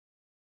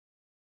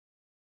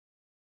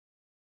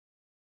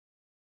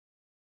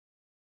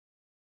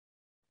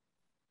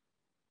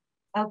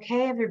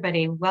Okay,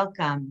 everybody,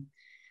 welcome.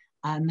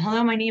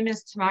 Hello, my name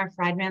is Tamar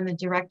Friedman, the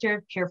Director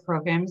of Peer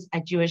Programs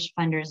at Jewish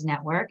Funders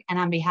Network. And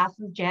on behalf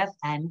of JFN,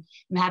 I'm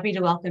happy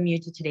to welcome you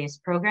to today's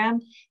program,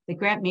 The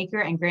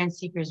Grantmaker and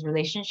Grantseeker's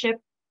Relationship,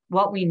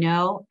 What We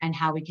Know and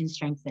How We Can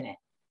Strengthen It.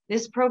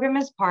 This program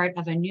is part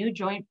of a new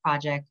joint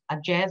project of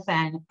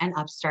JFN and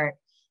Upstart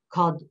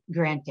called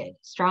Granted,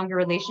 Stronger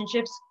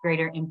Relationships,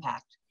 Greater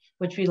Impact,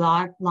 which we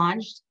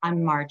launched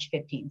on March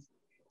 15th.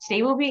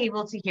 Today, we'll be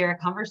able to hear a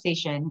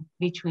conversation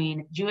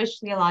between Jewish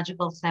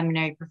Theological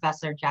Seminary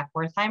Professor Jack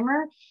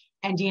Wertheimer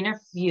and Deena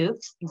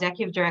Fuchs,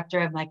 Executive Director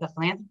of Micah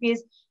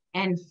Philanthropies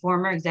and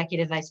former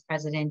Executive Vice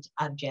President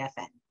of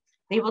JFN.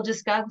 They will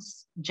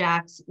discuss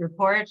Jack's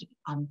report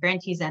on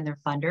Grantees and Their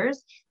Funders,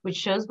 which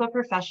shows what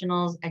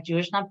professionals at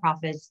Jewish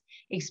nonprofits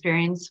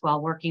experience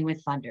while working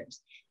with funders.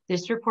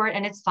 This report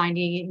and its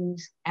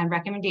findings and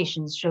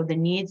recommendations show the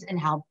needs and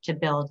help to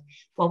build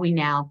what we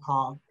now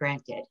call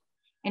Granted.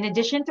 In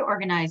addition to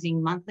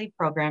organizing monthly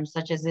programs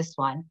such as this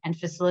one and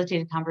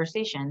facilitated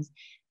conversations,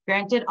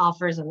 Granted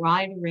offers a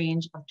wide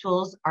range of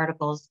tools,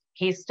 articles,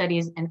 case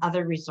studies, and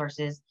other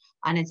resources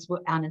on its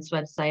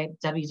website,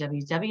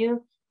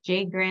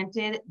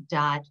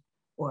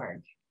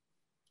 www.jgranted.org.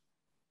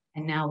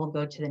 And now we'll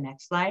go to the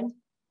next slide.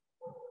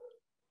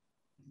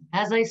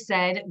 As I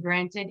said,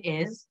 Granted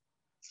is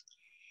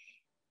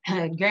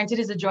a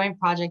joint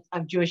project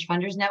of Jewish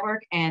Funders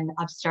Network and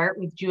Upstart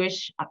with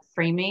Jewish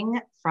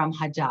framing from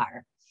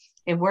Hadar.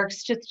 It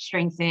works to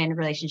strengthen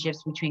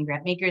relationships between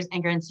grant makers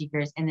and grant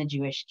seekers in the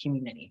Jewish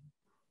community.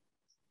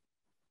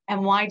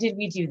 And why did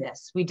we do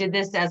this? We did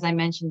this, as I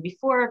mentioned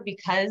before,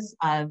 because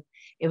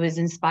it was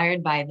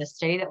inspired by the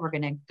study that we're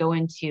going to go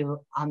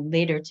into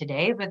later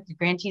today with the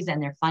Grantees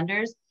and Their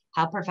Funders,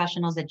 how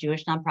professionals at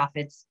Jewish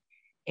nonprofits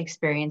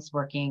experience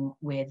working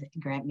with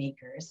grant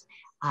makers.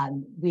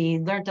 We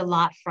learned a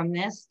lot from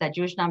this, that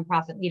Jewish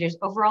nonprofit leaders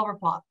overall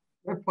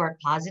report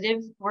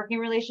positive working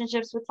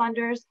relationships with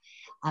funders,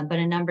 but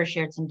a number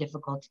shared some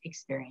difficult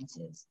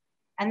experiences.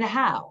 And the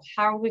how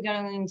are we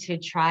going to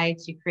try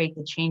to create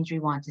the change we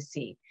want to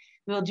see?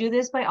 We will do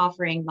this by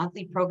offering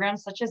monthly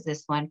programs such as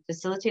this one,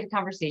 facilitated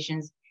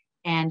conversations,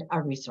 and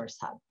a resource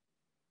hub.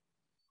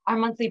 Our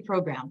monthly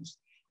programs.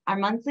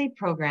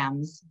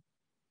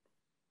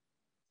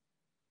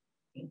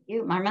 Thank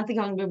you.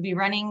 We'll be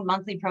running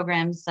monthly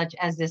programs such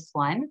as this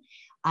one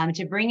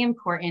to bring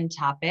important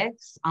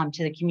topics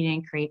to the community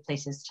and create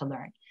places to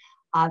learn.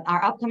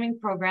 Our upcoming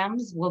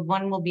programs,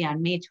 one will be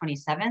on May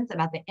 27th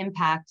about the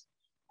impact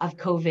of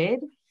COVID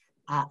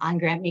on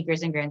grant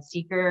makers and grant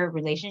seeker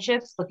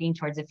relationships, looking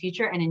towards the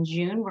future. And in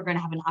June, we're going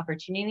to have an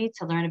opportunity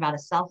to learn about a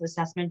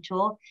self-assessment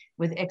tool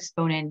with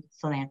Exponent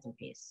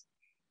Philanthropies.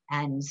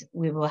 And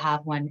we will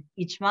have one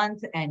each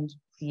month, and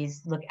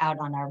please look out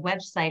on our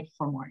website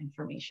for more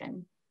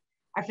information.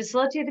 Our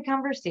facilitated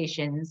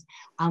conversations,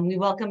 we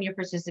welcome your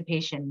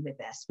participation with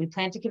this. We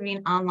plan to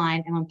convene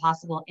online and when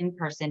possible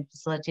in-person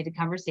facilitated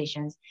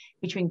conversations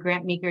between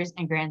grant makers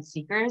and grant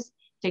seekers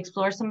to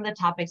explore some of the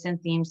topics and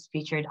themes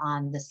featured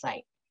on the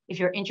site. If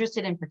you're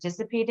interested in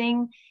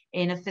participating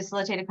in a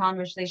facilitated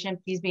conversation,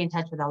 please be in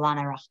touch with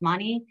Alana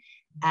Rahmani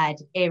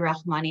at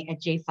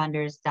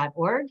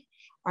arahmani@jfunders.org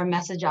or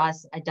message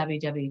us at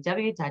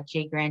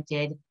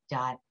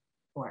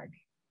www.jgranted.org.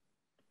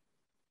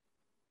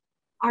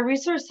 Our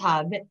resource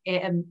hub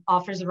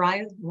offers a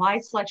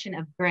wide selection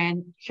of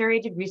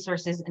curated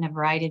resources in a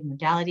variety of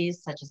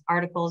modalities, such as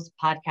articles,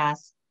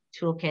 podcasts,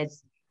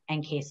 toolkits,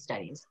 and case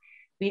studies.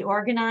 We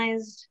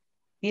organized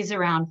these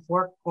around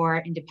 4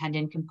 core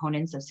independent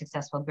components of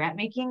successful grant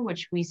making,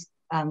 which we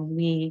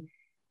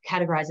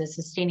categorize as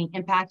sustaining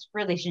impact,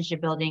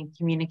 relationship building,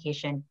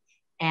 communication,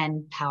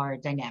 and power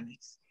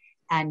dynamics.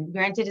 And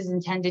Granted is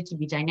intended to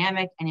be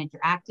dynamic and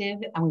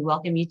interactive, and we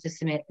welcome you to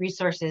submit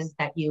resources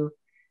that you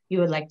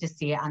would like to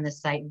see on the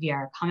site via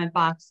our comment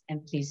box,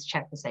 and please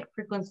check the site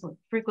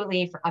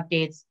frequently for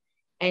updates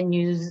and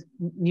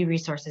new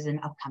resources and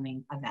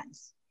upcoming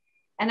events.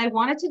 And I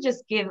wanted to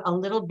just give a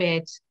little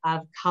bit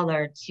of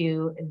color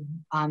to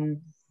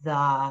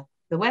the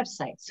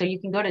website. So you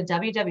can go to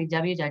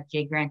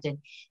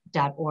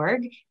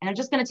www.jgranted.org. And I'm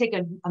just going to take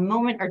a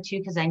moment or two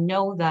because I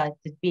know that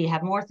we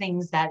have more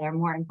things that are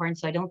more important.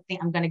 So I don't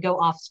think I'm going to go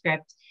off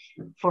script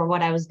for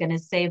what I was going to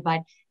say.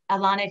 But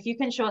Alana, if you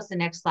can show us the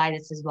next slide,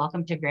 it says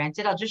Welcome to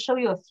Granted. I'll just show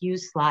you a few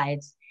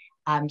slides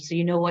so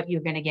you know what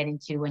you're going to get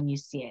into when you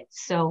see it.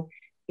 So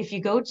if you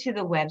go to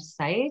the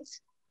website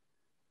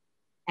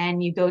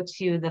and you go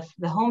to the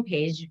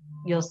homepage,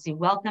 you'll see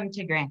Welcome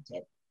to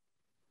Granted.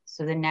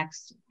 So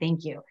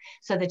thank you.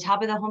 So at the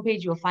top of the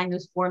homepage, you'll find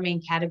those 4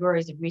 main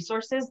categories of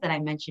resources that I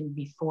mentioned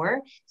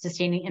before: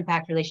 sustaining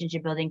impact,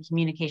 relationship building,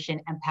 communication,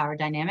 and power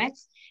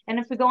dynamics. And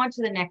if we go on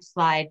to the next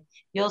slide,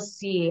 you'll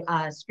see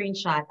a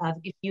screenshot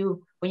of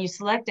when you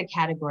select a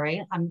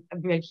category.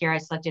 Right here, I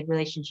selected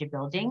relationship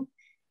building.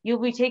 You'll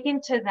be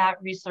taken to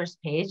that resource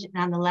page, and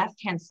on the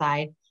left-hand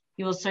side,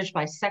 you will search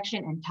by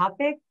section and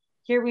topic.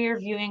 Here we are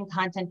viewing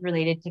content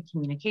related to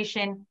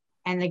communication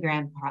and the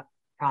grant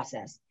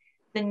process.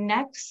 The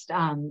next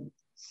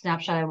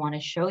snapshot I want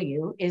to show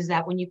you is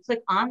that when you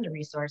click on the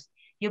resource,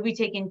 you'll be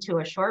taken to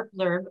a short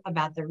blurb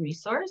about the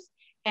resource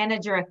and a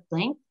direct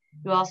link.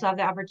 You also have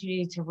the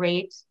opportunity to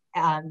rate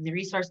the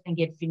resource and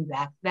get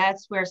feedback.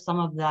 That's where some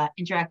of the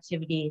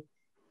interactivity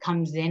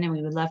comes in, and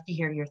we would love to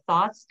hear your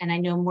thoughts. And I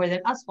know more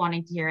than us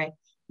wanting to hear it,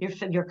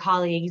 your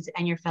colleagues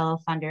and your fellow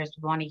funders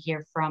would want to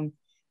hear from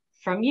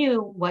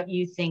you what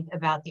you think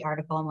about the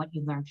article and what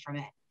you learned from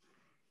it.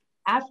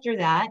 After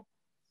that,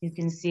 you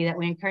can see that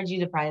we encourage you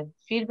to provide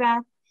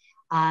feedback.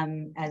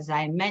 As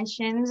I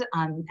mentioned,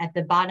 at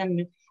the bottom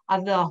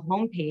of the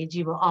homepage,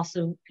 you will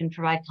also can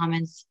provide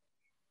comments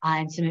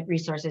and submit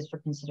resources for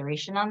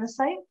consideration on the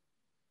site.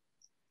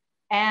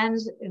 And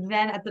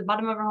then at the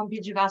bottom of our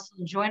homepage, you can also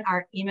join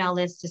our email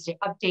list to stay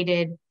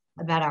updated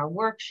about our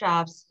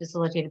workshops,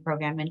 facilitated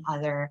program, and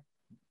other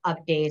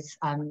updates.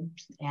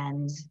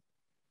 And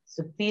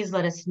so please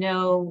let us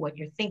know what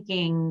you're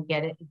thinking.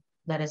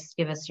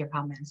 Give us your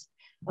comments.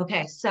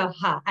 Okay, so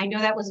I know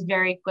that was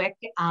very quick,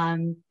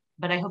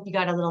 but I hope you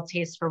got a little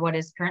taste for what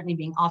is currently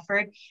being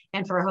offered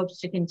and for our hopes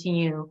to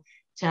continue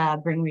to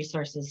bring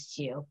resources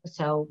to you.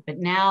 So, but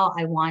now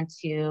I want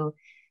to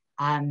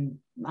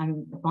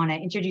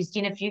introduce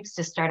Deena Fuchs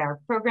to start our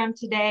program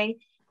today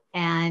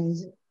and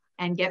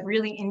get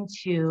really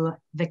into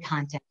the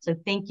content. So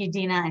thank you,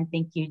 Deena, and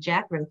thank you,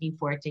 Jack. We're looking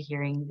forward to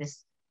hearing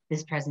this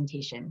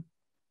presentation.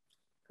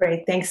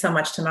 Great, thanks so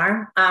much,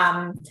 Tamar.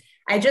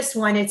 I just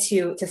wanted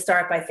to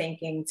start by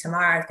thanking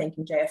Tamar,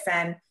 thanking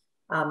JFN,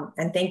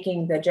 and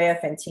thanking the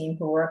JFN team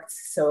who worked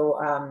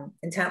so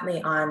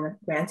intently on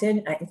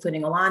Granted,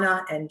 including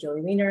Alana and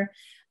Joey Wiener,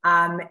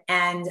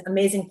 and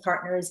amazing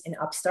partners in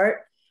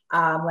Upstart,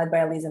 led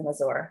by Eliza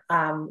Mazur,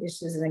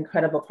 which is an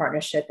incredible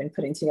partnership in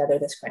putting together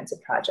this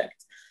Granted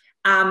project.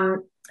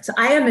 So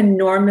I am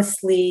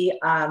enormously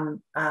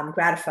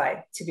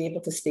gratified to be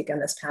able to speak on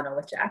this panel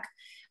with Jack.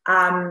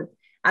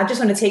 I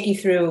just want to take you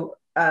through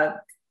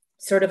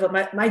sort of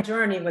my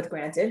journey with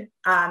Granted.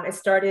 It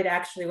started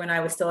actually when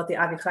I was still at the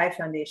Avichai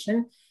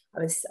Foundation.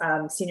 I was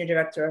Senior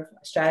Director of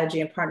Strategy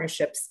and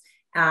Partnerships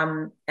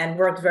and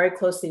worked very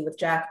closely with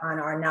Jack on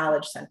our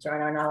Knowledge Center,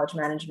 on our knowledge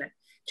management.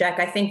 Jack,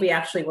 I think we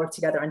actually worked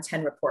together on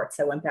 10 reports.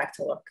 I went back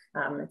to look.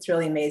 It's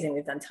really amazing.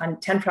 We've done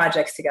 10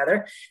 projects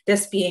together,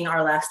 this being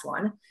our last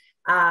one.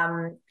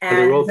 And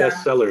they're all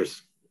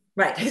bestsellers.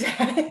 Right,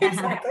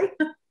 exactly.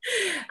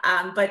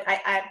 But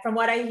from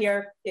what I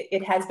hear,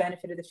 it has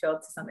benefited the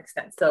field to some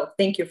extent. So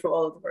thank you for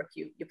all of the work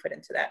you put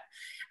into that.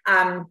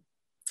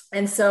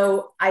 And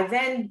so I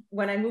then,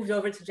 when I moved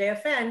over to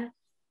JFN,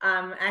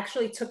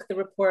 actually took the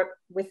report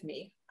with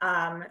me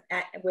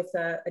with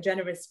a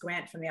generous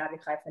grant from the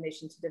Avichai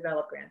Foundation to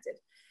develop Granted.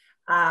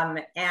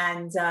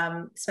 And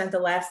spent the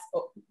last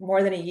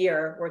more than a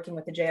year working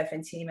with the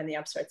JFN team and the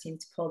Upstart team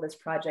to pull this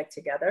project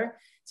together.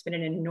 It's been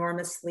an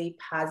enormously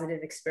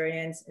positive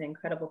experience, an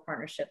incredible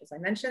partnership, as I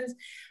mentioned.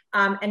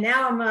 And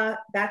now I'm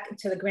back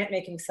to the grant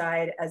making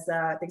side as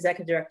the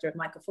executive director of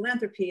Micah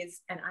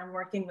Philanthropies, and I'm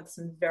working with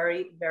some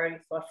very, very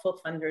thoughtful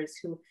funders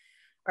who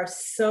are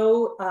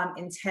so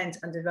intent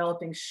on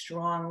developing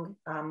strong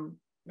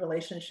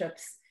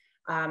relationships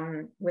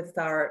with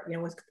our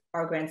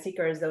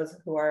Grantseekers, those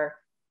who are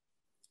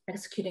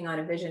executing on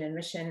a vision and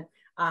mission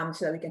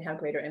so that we can have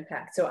greater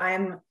impact. So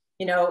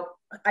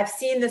I've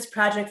seen this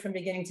project from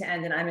beginning to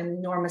end, and I'm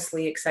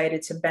enormously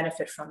excited to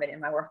benefit from it in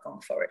my work going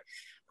forward.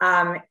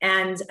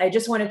 And I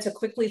just wanted to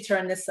quickly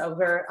turn this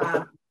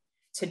over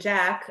to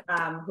Jack,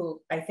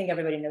 who I think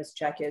everybody knows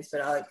Jack is,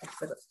 but out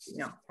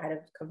of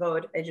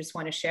kavod, I just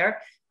want to share.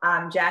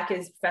 Jack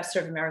is Professor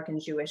of American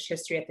Jewish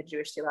History at the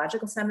Jewish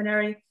Theological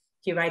Seminary.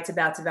 He writes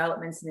about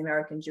developments in the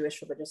American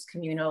Jewish religious,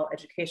 communal,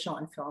 educational,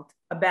 and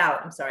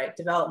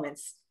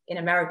developments in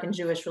American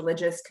Jewish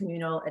religious,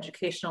 communal,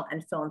 educational,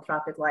 and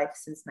philanthropic life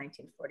since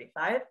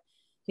 1945.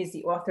 He's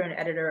the author and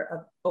editor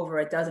of over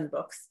a dozen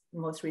books,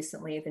 most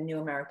recently, The New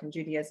American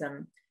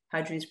Judaism,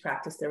 How Jews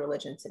Practice Their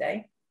Religion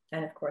Today,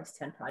 and of course,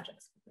 10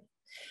 projects.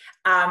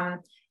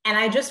 And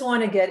I just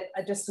want to get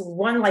just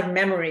one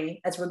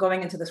memory as we're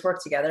going into this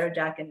work together,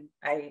 Jack, and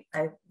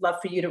I'd love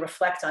for you to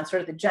reflect on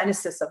sort of the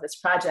genesis of this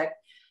project.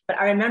 But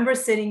I remember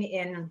sitting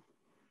in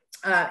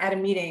at a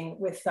meeting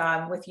with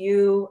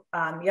you,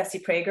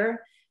 Yossi Prager,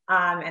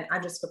 and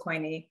Andres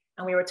Spokojny,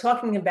 and we were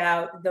talking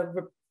about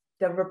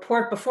the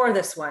report before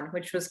this one,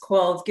 which was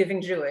called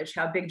Giving Jewish,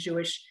 How Big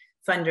Jewish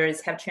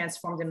Funders Have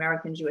Transformed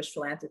American Jewish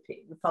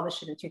Philanthropy. We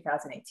published it in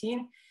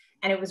 2018.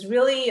 And it was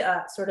really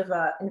sort of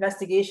an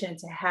investigation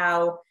into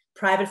how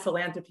private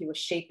philanthropy was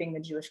shaping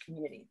the Jewish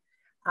community.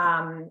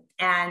 And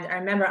I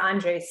remember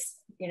Andres,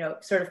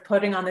 sort of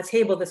putting on the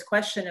table this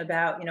question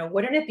about,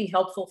 wouldn't it be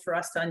helpful for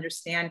us to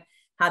understand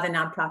how the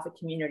nonprofit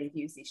community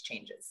views these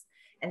changes?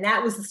 And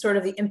that was sort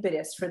of the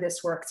impetus for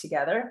this work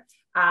together.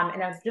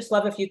 And I'd just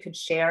love if you could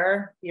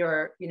share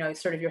your,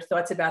 sort of your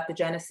thoughts about the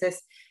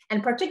genesis.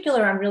 In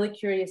particular, I'm really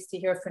curious to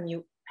hear from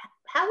you.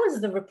 How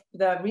was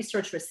the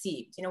research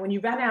received? When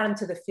you ran out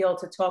into the field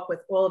to talk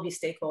with all of you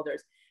stakeholders,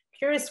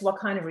 curious what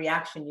kind of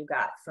reaction you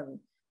got from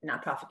the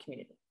nonprofit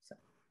community. So,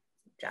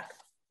 Jack.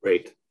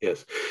 Great.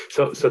 Yes.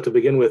 So to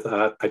begin with,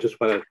 I just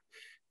want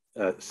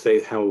to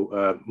say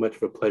how much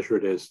of a pleasure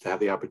it is to have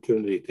the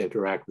opportunity to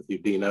interact with you,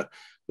 Deena.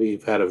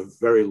 We've had a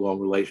very long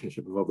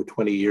relationship of over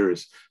 20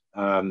 years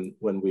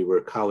when we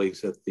were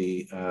colleagues at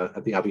the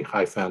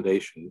Avichai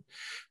Foundation.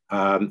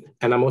 And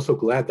I'm also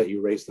glad that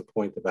you raised the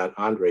point about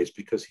Andres,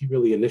 because he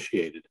really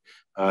initiated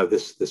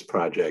this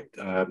project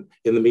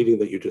in the meeting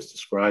that you just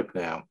described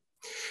now.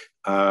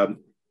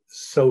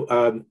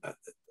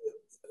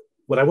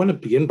 What I want to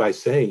begin by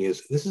saying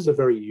is this is a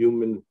very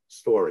human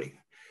story.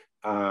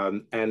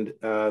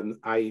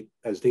 I,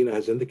 as Deena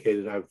has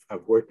indicated,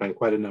 I've worked on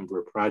quite a number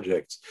of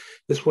projects.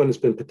 This one has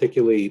been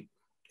particularly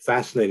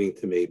fascinating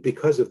to me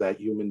because of that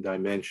human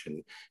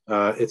dimension.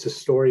 It's a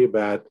story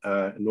about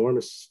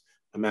enormous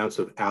amounts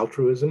of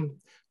altruism,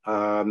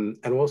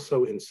 and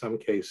also in some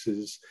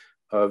cases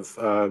of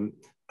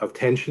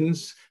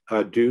tensions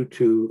due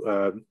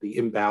to the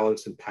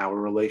imbalance in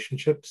power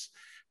relationships.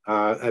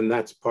 And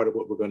that's part of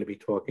what we're going to be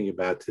talking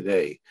about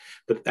today.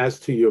 But as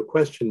to your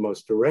question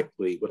most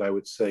directly, what I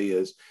would say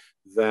is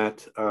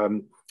that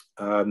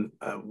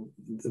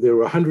there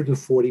were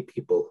 140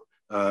 people,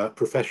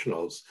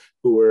 professionals,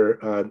 who were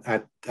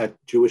at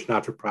Jewish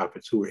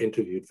not-for-profits who were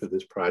interviewed for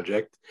this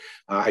project.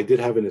 I did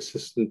have an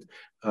assistant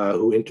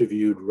who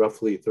interviewed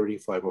roughly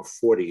 35 or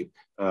 40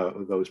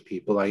 of those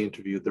people. I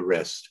interviewed the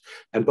rest.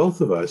 And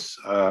both of us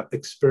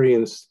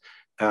experienced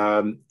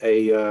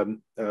a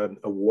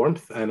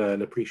warmth and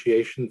an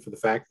appreciation for the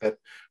fact that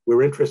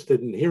we're interested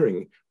in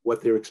hearing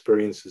what their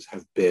experiences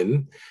have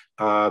been.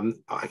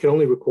 I can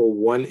only recall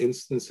one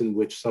instance in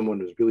which someone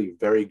was really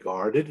very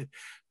guarded.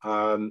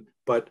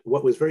 But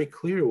what was very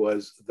clear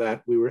was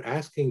that we were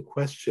asking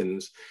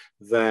questions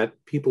that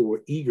people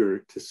were eager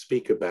to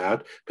speak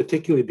about,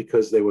 particularly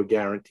because they were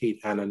guaranteed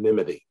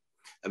anonymity.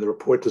 And the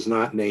report does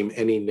not name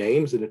any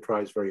names, and it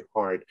tries very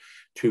hard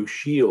to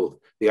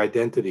shield the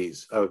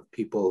identities of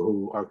people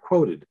who are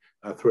quoted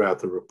throughout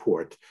the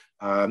report.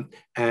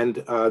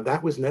 That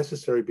was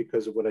necessary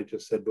because of what I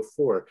just said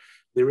before.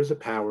 There is a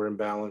power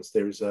imbalance.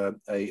 There's a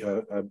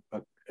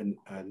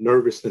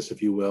nervousness,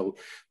 if you will,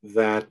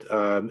 that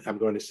I'm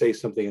going to say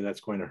something and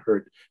that's going to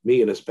hurt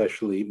me and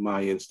especially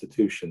my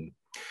institution.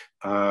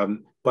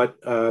 But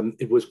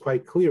it was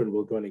quite clear, and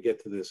we're going to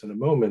get to this in a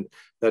moment,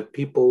 that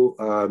people,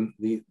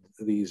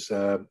 these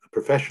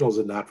professionals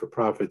and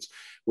not-for-profits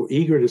were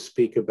eager to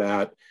speak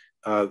about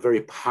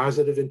very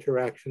positive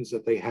interactions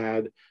that they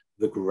had,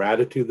 the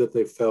gratitude that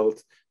they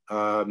felt,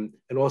 and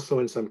also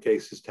in some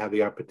cases to have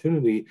the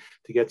opportunity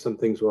to get some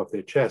things off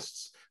their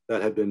chests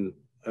that had been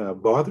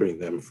bothering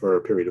them for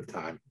a period of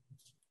time.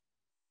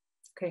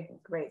 Okay,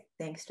 great.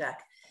 Thanks, Jack.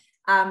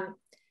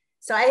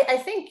 So I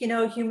think,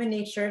 human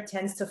nature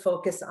tends to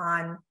focus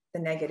on the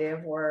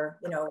negative, or,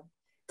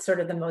 sort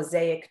of the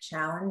mosaic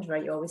challenge,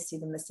 right? You always see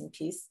the missing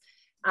piece.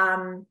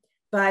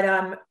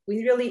 But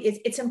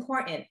it's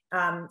important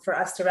for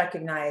us to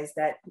recognize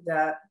that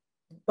the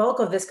bulk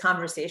of this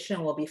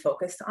conversation will be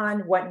focused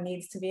on what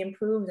needs to be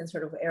improved and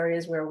sort of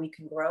areas where we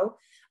can grow.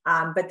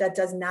 But that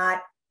does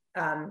not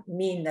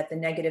mean that the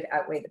negative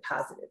outweigh the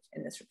positive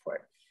in this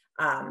report.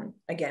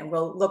 Again,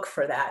 we'll look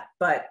for that,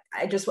 but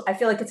I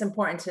feel like it's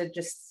important to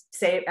just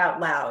say it out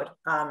loud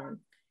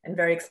and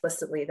very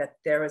explicitly that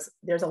there's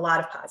a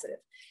lot of positive.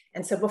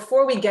 And so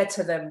before we get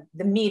to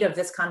the meat of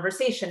this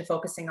conversation,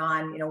 focusing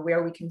on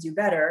where we can do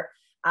better,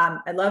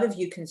 I'd love if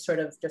you can sort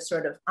of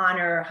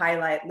honor,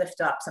 highlight,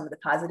 lift up some of the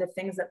positive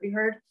things that we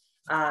heard,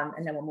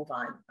 and then we'll move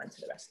on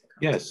to the rest of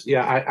the conversation. Yes,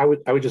 yeah,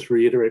 I would just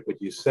reiterate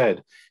what you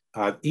said.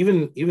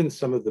 Even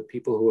some of the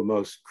people who are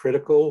most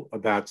critical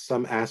about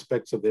some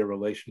aspects of their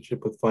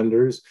relationship with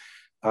funders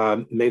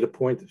made a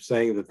point of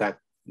saying that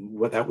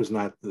was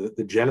not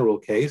the general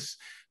case,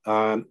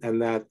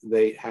 and that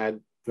they had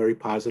very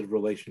positive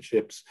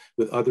relationships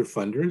with other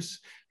funders.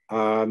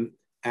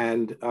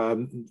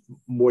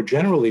 More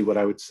generally, what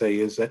I would say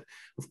is that,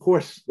 of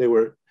course, they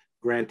were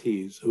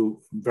grantees who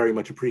very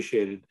much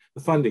appreciated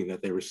the funding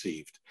that they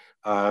received.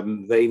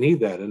 They need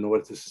that in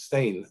order to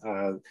sustain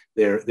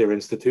their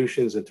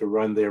institutions and to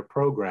run their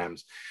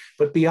programs.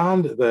 But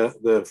beyond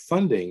the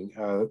funding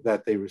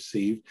that they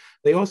received,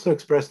 they also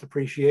expressed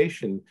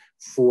appreciation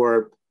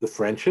for the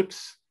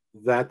friendships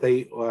that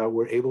they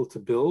were able to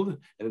build.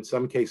 And in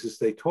some cases,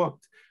 they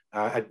talked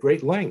at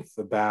great length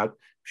about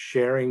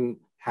sharing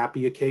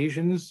happy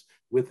occasions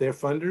with their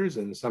funders,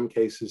 and in some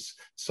cases,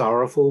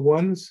 sorrowful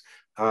ones.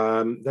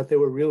 That there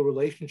were real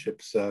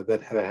relationships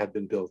that had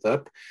been built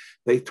up.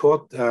 They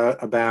talked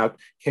about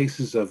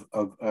cases of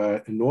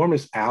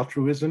enormous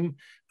altruism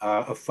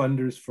of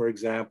funders, for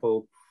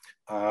example,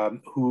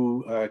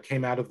 who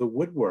came out of the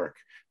woodwork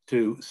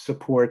to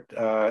support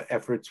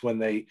efforts when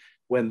the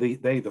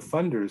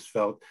funders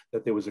felt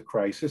that there was a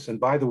crisis. And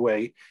by the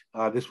way,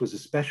 this was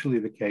especially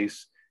the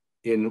case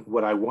in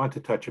what I want to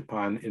touch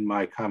upon in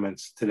my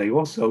comments today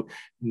also,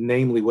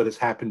 namely what has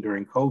happened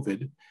during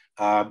COVID.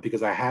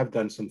 Because I have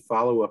done some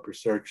follow-up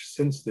research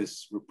since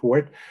this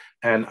report,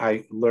 and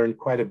I learned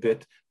quite a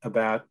bit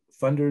about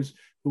funders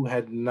who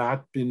had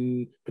not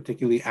been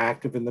particularly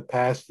active in the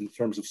past in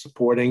terms of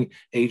supporting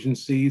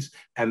agencies,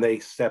 and they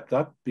stepped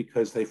up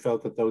because they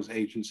felt that those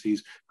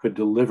agencies could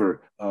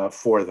deliver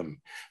for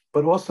them.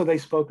 But also they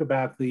spoke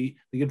about the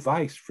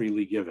advice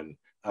freely given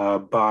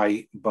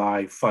by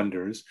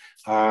funders.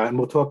 And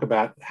we'll talk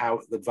about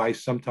how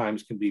advice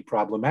sometimes can be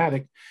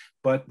problematic,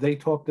 but they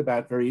talked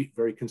about very,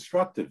 very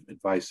constructive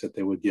advice that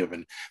they were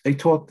given. They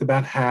talked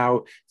about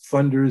how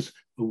funders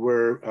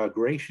were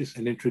gracious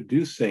in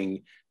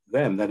introducing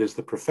them, that is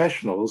the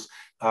professionals,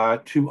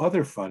 to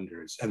other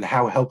funders, and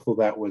how helpful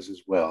that was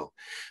as well.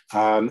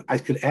 I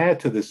could add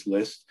to this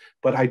list,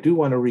 but I do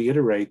want to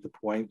reiterate the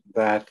point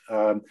that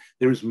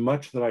there's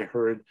much that I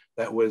heard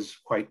that was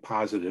quite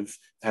positive,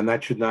 and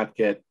that should not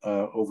get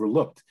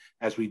overlooked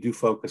as we do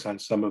focus on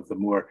some of the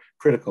more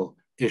critical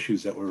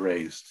issues that were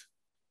raised.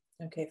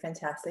 Okay,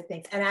 fantastic,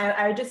 thanks. And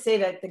I would just say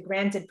that the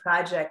Granted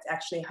project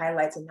actually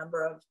highlights a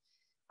number of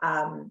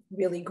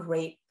really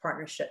great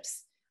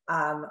partnerships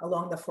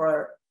along the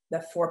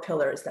four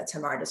pillars that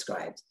Tamar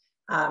described.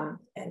 And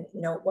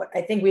what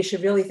I think we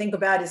should really think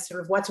about is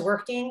sort of what's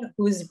working,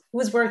 who's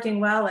working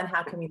well, and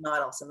how can we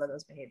model some of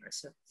those behaviors.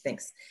 So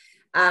thanks.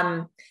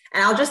 And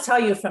I'll just tell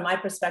you from my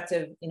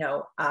perspective,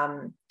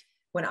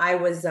 when I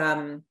was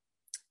at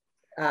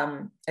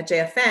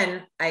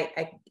JFN,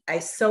 I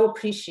so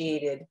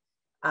appreciated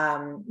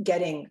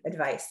getting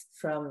advice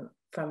from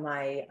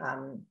my,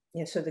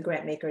 so the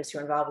grant makers who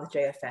are involved with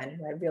JFN,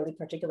 who had really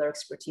particular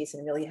expertise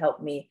and really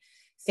helped me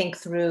think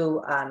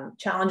through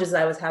challenges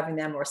I was having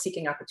them or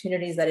seeking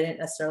opportunities that I didn't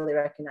necessarily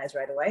recognize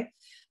right away.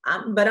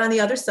 But on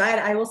the other side,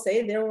 I will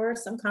say there were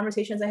some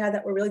conversations I had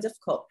that were really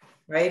difficult,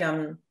 right?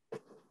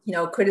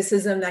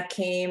 Criticism that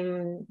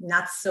came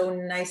not so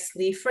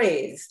nicely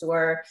phrased,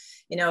 or,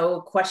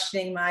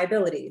 questioning my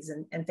abilities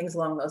and things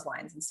along those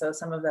lines. And so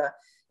some of the,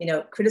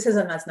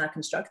 criticism that's not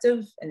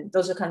constructive, and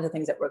those are kinds of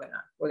things that we're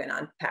gonna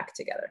unpack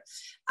together.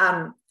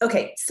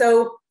 Okay,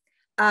 so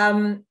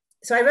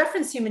I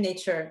referenced human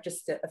nature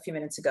just a few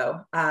minutes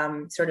ago,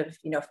 sort of,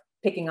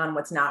 picking on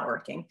what's not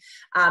working.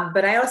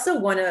 But I also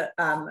want to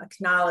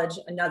acknowledge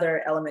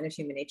another element of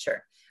human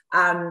nature.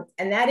 And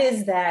that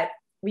is that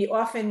we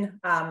often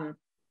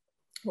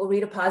will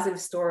read a positive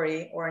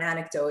story or an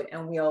anecdote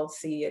and we'll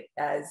see it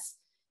as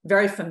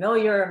very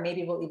familiar,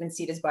 maybe we'll even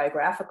see it as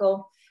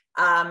biographical.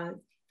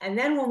 And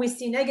then when we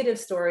see negative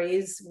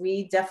stories,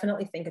 we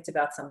definitely think it's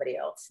about somebody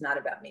else, not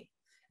about me.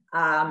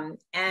 And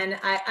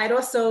I'd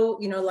also,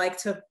 like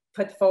to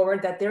put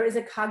forward that there is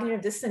a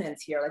cognitive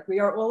dissonance here. Like, we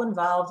are all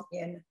involved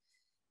in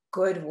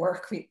good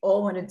work. We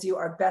all want to do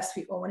our best.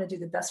 We all want to do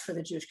the best for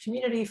the Jewish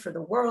community, for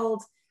the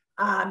world.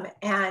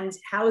 And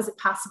how is it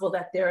possible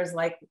that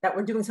that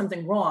we're doing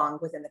something wrong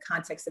within the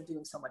context of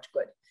doing so much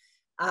good?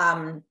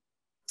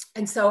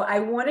 And so I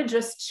want to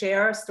just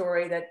share a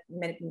story that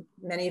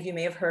many of you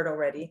may have heard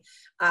already,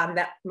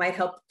 that might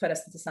help put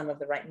us into some of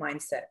the right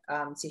mindset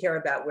to hear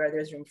about where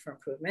there's room for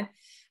improvement.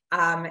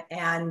 I'm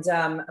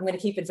going to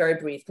keep it very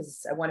brief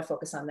because I want to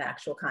focus on the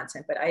actual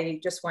content, but I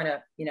just want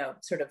to,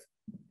 sort of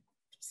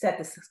set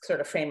this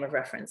sort of frame of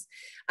reference.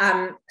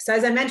 So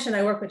as I mentioned,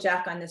 I work with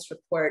Jack on this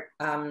report.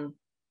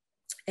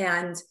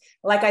 And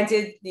like I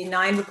did the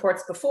 9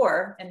 reports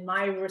before, and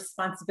my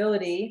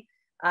responsibility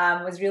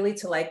was really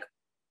to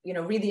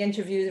read the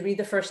interviews, read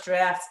the first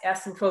drafts,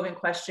 ask some probing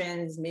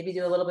questions, maybe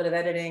do a little bit of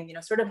editing,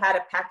 sort of how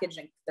to package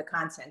the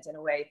content in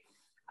a way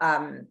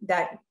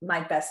that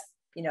might best,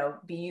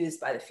 be used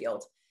by the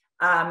field.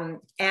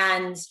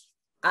 And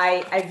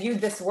I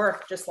viewed this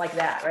work just like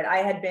that, right? I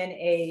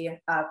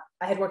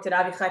had worked at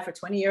Avichai for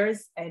 20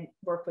 years and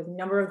worked with a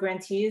number of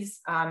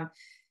grantees,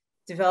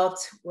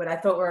 developed what I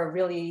thought were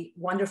really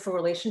wonderful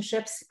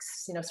relationships,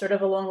 sort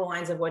of along the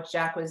lines of what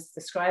Jack was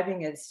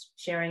describing as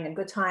sharing in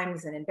good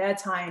times and in bad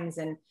times,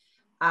 and,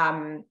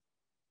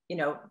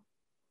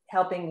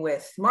 helping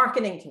with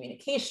marketing,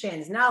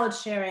 communications, knowledge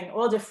sharing,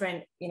 all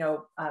different,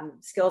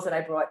 skills that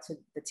I brought to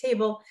the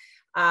table.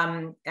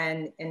 And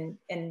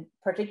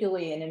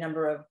particularly in a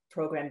number of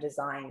program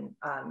design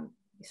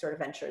sort of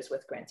ventures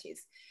with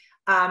grantees.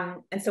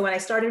 And so when I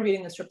started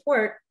reading this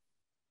report,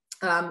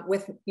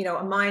 with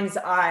a mind's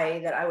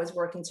eye that I was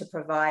working to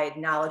provide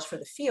knowledge for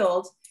the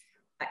field,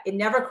 it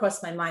never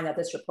crossed my mind that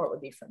this report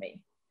would be for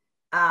me.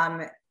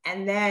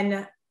 And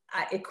then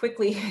it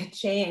quickly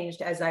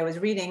changed as I was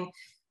reading.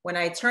 When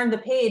I turned the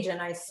page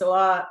and I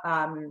saw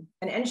an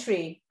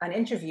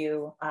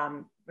interview,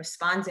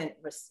 respondent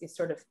was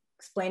sort of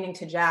explaining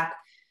to Jack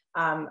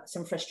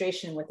some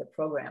frustration with the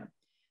program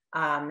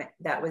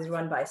that was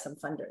run by some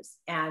funders.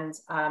 And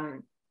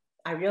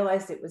I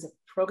realized it was a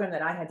program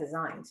that I had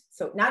designed.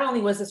 So not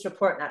only was this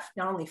report not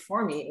only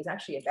for me, it was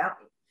actually about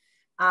me.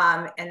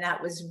 And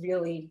that was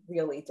really,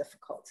 really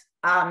difficult.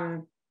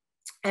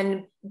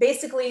 And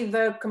basically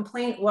the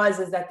complaint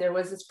is that there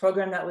was this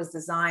program that was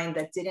designed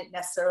that didn't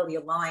necessarily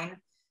align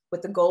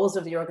with the goals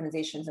of the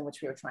organizations in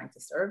which we were trying to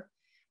serve.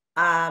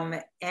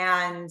 My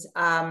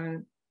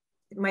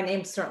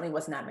name certainly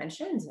was not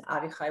mentioned.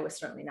 Avichai was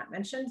certainly not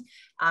mentioned,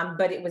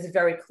 but it was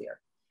very clear.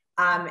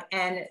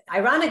 And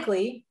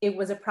ironically, it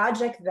was a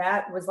project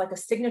that was like a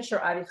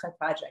signature Avichai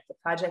project, a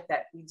project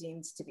that we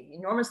deemed to be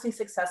enormously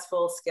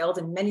successful, scaled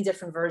in many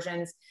different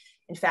versions.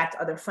 In fact,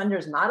 other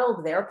funders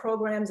modeled their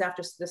programs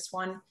after this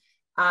one.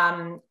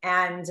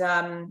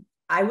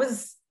 I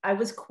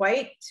was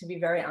quite, to be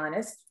very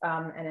honest,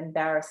 and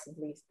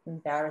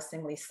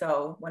embarrassingly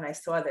so, when I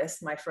saw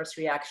this, my first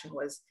reaction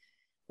was,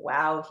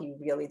 wow, he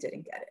really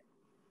didn't get it,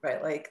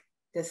 right? Like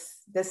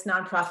this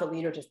nonprofit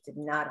leader just did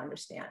not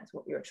understand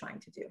what we were trying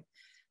to do.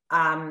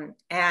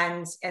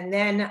 And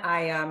then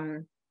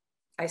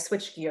I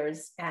switched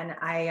gears, and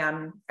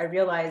I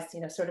realized,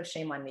 sort of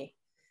shame on me.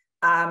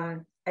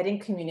 I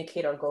didn't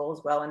communicate our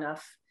goals well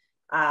enough.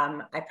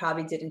 I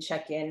probably didn't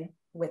check in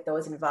with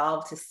those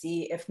involved to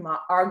see if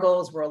our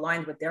goals were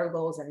aligned with their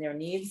goals and their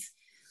needs.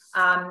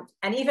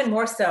 And even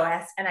more so,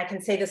 and I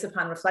can say this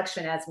upon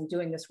reflection as I'm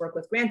doing this work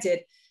with Granted,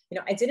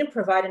 I didn't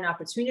provide an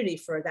opportunity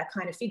for that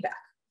kind of feedback.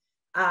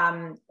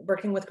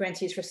 Working with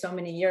grantees for so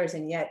many years,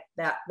 and yet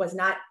that was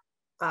not,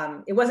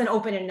 it wasn't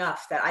open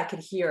enough that I could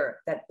hear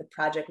that the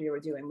project we were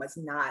doing was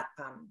not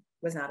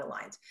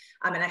aligned.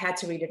 And I had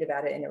to read it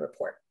about it in a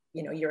report,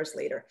 years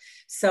later.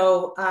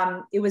 So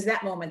it was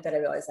that moment that I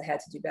realized I had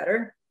to do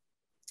better.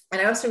 And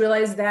I also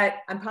realized that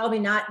I'm probably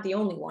not the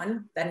only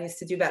one that needs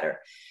to do better.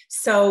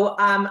 So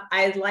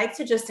I'd like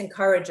to just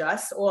encourage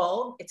us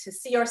all to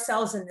see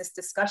ourselves in this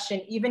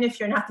discussion, even if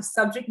you're not the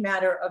subject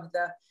matter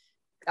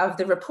of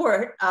the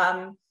report.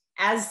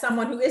 As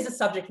someone who is a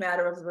subject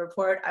matter of the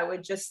report, I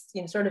would just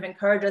sort of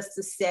encourage us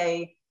to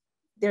say,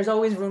 there's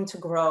always room to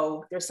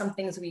grow. There's some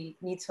things we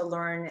need to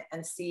learn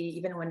and see,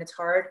 even when it's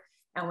hard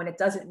and when it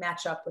doesn't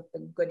match up with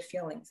the good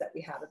feelings that we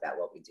have about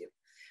what we do.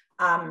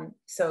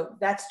 So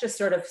that's just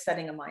sort of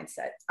setting a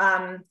mindset.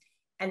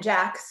 And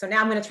Jack, so now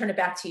I'm going to turn it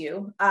back to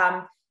you.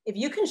 If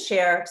you can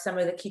share some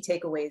of the key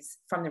takeaways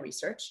from the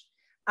research,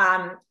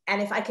 and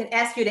if I can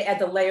ask you to add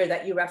the layer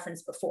that you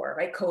referenced before,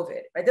 right?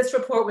 COVID, right? This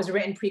report was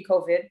written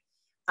pre-COVID.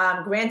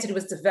 Granted, it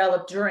was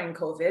developed during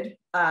COVID.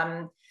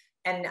 And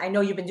I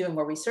know you've been doing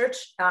more research.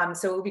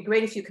 So it would be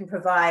great if you can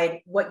provide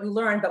what you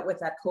learned, but with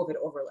that COVID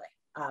overlay.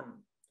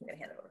 I'm going to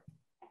hand it over.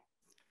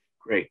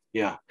 Great.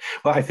 Yeah.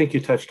 Well, I think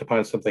you touched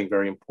upon something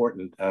very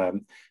important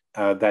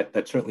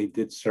that certainly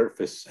did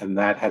surface, and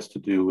that has to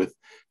do with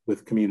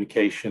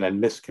communication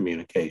and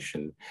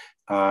miscommunication.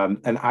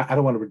 And I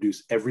don't want to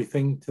reduce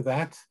everything to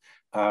that,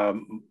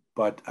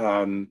 but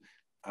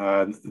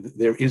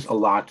there is a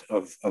lot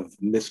of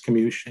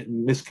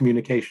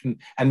miscommunication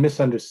and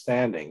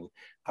misunderstanding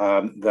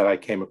that I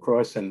came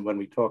across. And when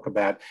we talk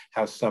about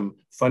how some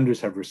funders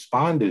have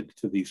responded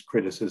to these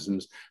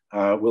criticisms,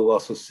 we'll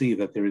also see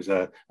that there is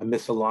a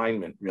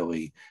misalignment,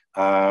 really,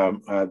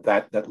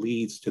 that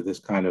leads to this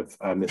kind of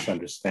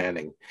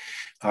misunderstanding.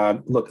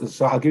 Look,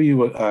 so I'll give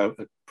you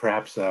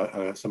perhaps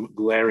some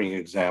glaring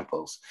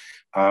examples.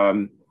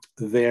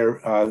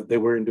 There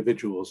were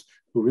individuals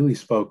who really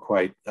spoke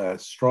quite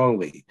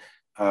strongly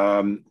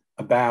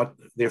about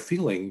their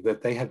feeling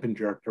that they had been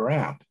jerked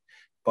around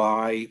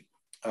by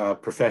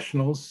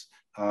professionals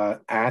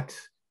at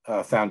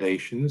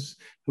foundations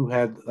who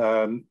had,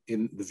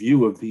 in the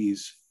view of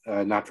these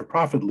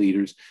not-for-profit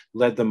leaders,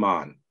 led them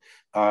on.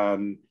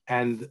 And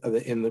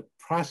in the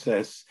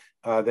process,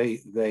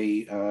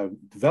 they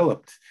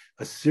developed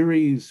a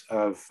series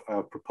of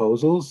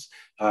proposals,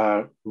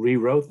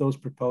 rewrote those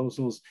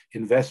proposals,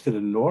 invested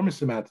an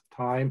enormous amount of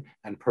time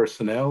and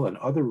personnel and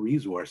other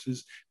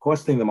resources,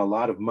 costing them a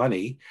lot of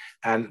money,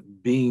 and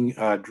being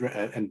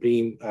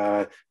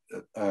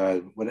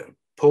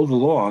pulled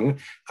along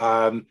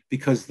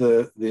because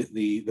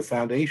the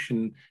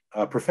foundation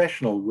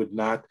professional would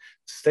not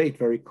state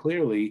very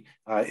clearly,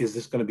 is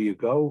this going to be a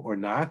go or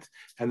not?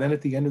 And then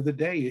at the end of the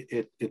day,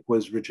 it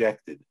was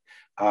rejected.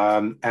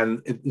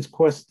 And it is, of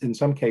course, in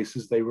some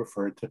cases, they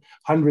referred to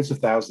hundreds of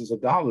thousands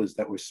of dollars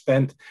that were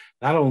spent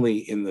not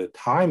only in the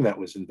time that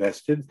was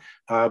invested,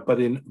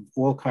 but in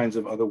all kinds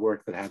of other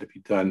work that had to be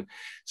done.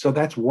 So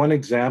that's one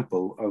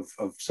example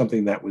of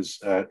something that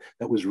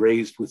was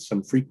raised with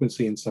some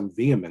frequency and some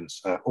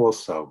vehemence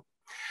also.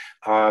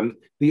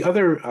 The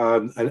other,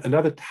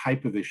 another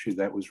type of issue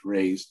that was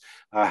raised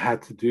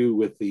had to do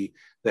with the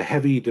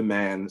heavy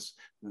demands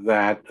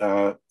that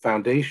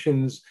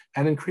foundations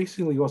and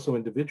increasingly also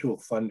individual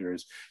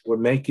funders were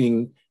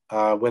making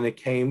when it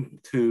came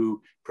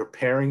to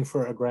preparing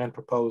for a grant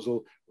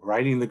proposal,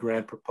 writing the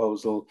grant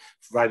proposal,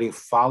 writing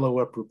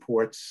follow-up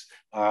reports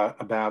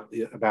about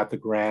the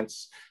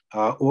grants.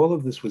 All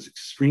of this was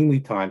extremely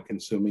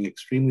time-consuming,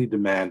 extremely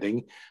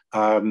demanding.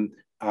 And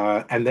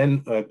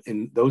then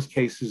in those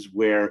cases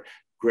where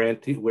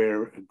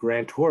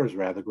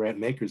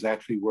grantmakers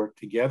actually work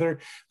together,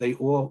 they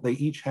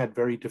each had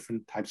very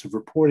different types of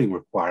reporting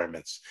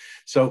requirements.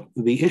 So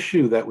the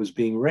issue that was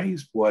being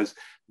raised was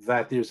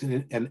that there's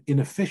an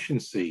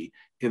inefficiency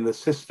in the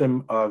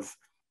system of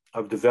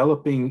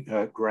developing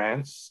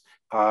grants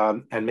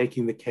and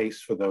making the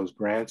case for those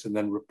grants, and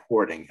then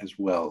reporting as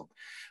well.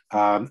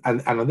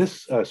 And on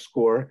this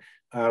score,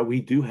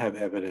 we do have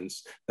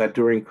evidence that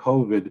during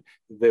COVID,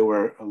 there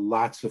were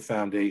lots of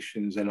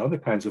foundations and other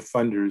kinds of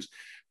funders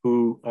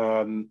who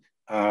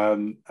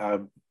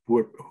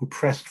who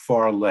pressed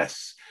far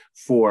less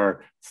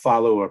for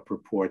follow-up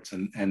reports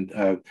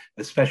and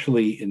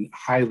especially in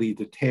highly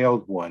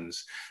detailed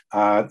ones.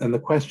 And the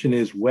question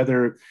is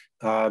whether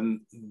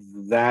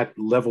that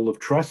level of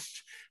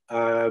trust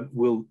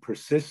will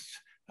persist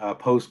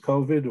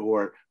post-COVID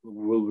or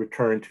will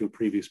return to a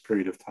previous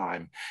period of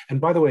time. And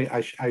by the way,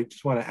 I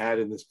just want to add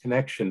in this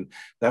connection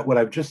that what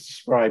I've just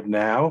described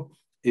now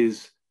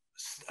is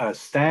a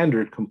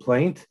standard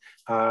complaint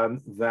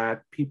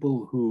that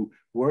people who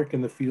work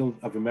in the field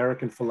of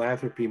American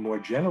philanthropy more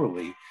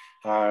generally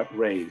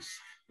raise,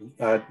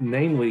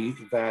 namely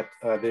that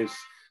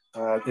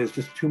there's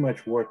just too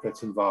much work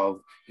that's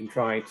involved in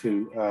trying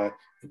to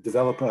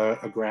develop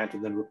a grant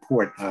and then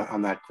report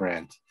on that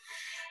grant.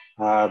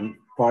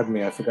 Pardon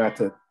me, I forgot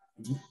to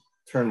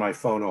turn my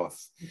phone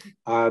off.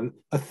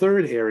 A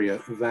third area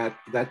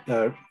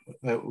that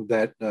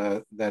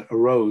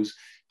arose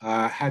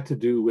had to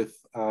do with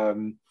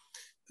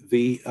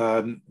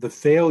the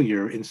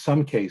failure in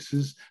some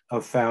cases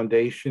of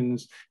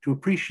foundations to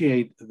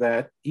appreciate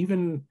that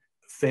even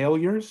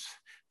failures,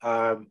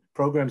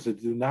 programs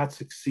that do not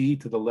succeed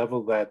to the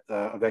level that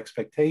of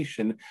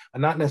expectation are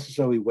not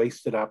necessarily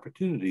wasted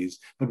opportunities,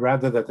 but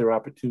rather that they're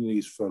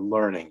opportunities for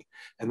learning.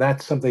 And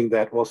that's something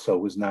that also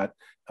was not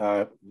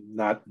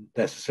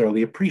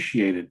necessarily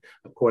appreciated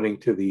according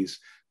to these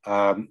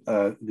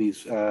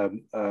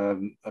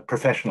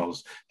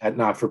professionals at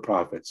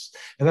not-for-profits.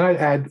 And then I'd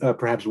add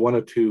perhaps one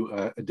or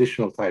two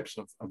additional types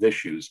of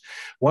issues.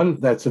 One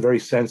that's a very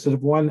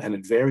sensitive one, and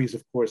it varies,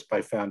 of course,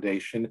 by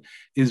foundation,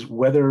 is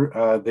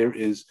whether there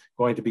is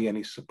going to be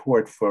any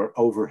support for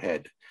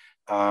overhead.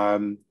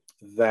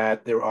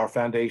 That there are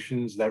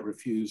foundations that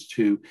refuse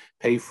to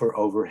pay for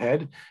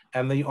overhead.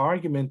 And the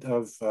argument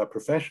of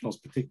professionals,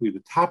 particularly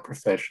the top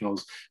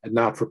professionals at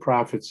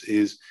not-for-profits,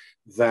 is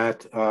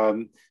that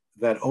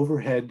that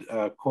overhead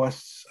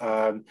costs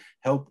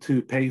help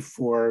to pay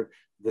for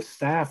the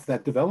staff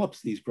that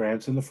develops these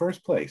grants in the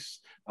first place,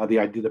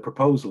 the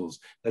proposals,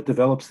 that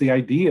develops the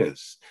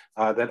ideas,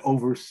 that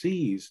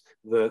oversees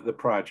the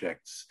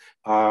projects.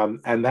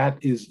 And that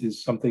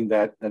is something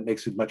that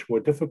makes it much more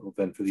difficult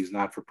then for these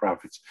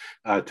not-for-profits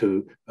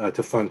to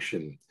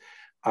function.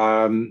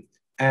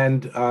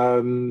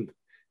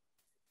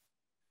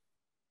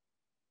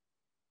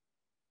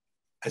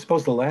 I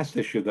suppose the last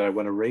issue that I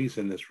want to raise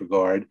in this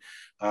regard,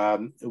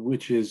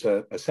 which is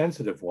a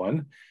sensitive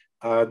one,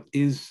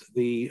 is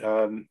the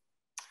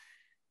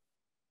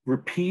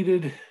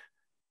repeated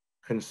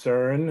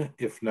concern,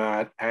 if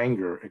not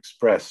anger,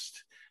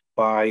 expressed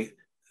by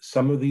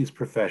some of these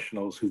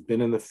professionals who've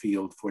been in the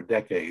field for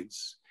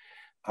decades,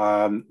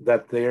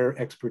 that their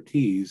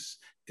expertise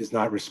is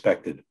not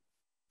respected,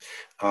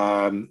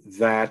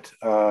 that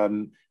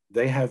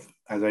they have,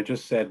 as I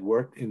just said,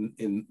 worked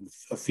in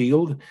a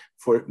field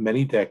for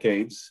many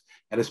decades,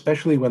 and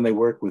especially when they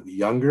work with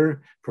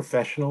younger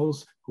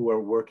professionals who are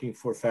working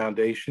for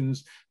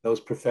foundations, those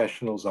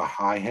professionals are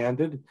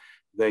high-handed.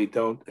 They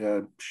don't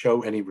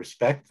show any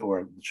respect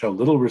or show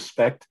little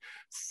respect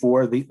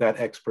for that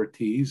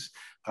expertise.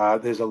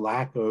 There's a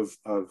lack of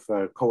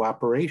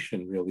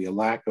cooperation, really, a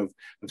lack of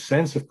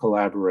sense of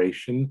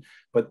collaboration,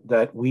 but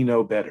that we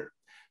know better.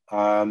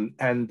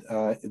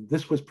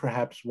 This was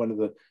perhaps one of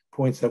the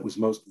points that was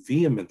most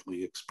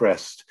vehemently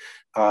expressed,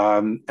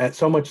 and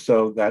so much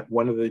so that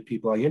one of the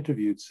people I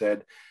interviewed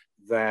said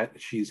that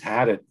she's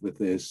had it with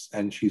this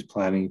and she's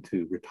planning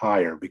to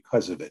retire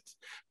because of it,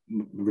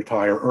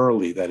 retire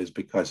early, that is,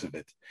 because of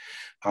it.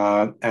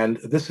 And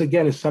this,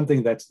 again, is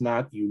something that's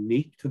not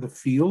unique to the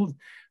field,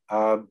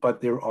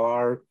 but there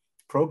are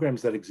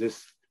programs that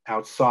exist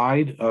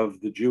outside of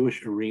the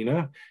Jewish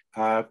arena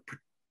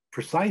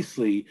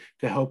precisely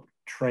to help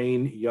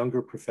train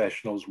younger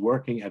professionals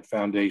working at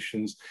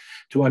foundations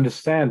to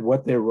understand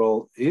what their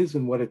role is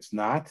and what it's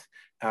not,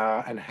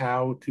 and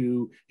how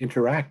to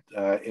interact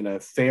in a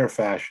fair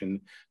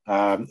fashion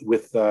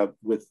with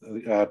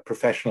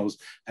professionals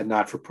and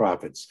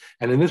not-for-profits.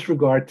 And in this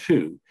regard,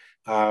 too,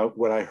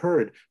 what I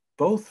heard,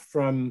 both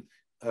from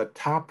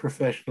top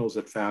professionals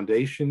at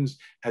foundations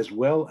as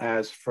well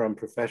as from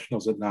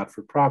professionals at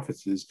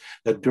not-for-profits, is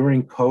that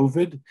during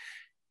COVID,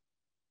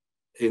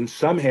 in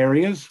some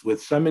areas,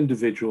 with some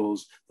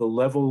individuals, the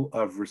level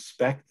of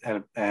respect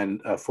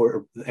and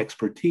for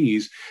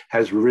expertise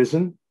has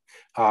risen.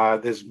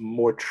 There's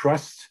more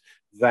trust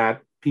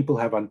that people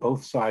have on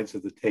both sides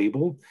of the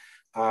table.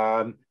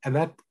 And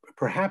that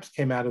perhaps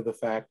came out of the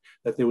fact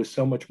that there was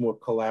so much more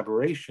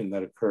collaboration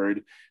that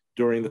occurred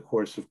during the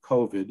course of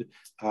COVID.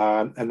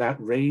 And that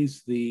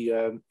raised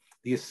the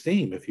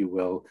esteem, if you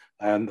will,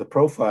 and the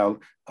profile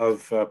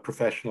of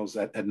professionals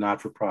at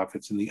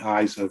not-for-profits in the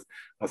eyes of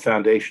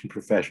foundation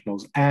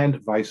professionals,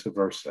 and vice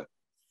versa.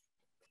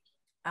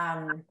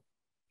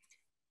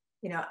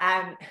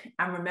 I'm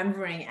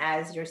remembering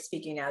as you're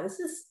speaking now, this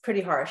is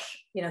pretty harsh,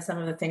 some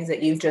of the things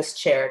that you've just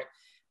shared.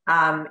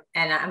 And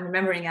I'm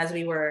remembering as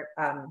we were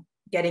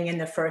getting in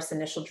the first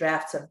initial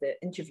drafts of the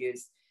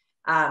interviews,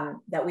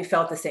 that we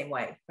felt the same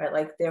way, right?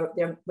 Like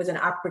there was an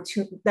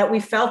opportunity, that we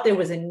felt there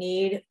was a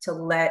need to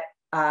let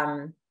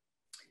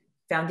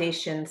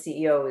foundation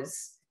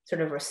CEOs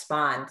sort of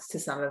respond to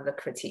some of the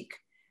critique,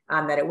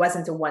 that it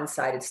wasn't a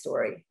one-sided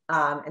story.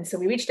 And so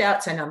we reached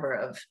out to a number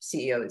of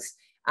CEOs,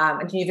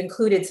 and you've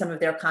included some of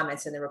their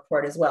comments in the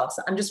report as well.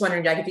 So I'm just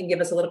wondering, Jack, if you can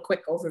give us a little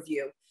quick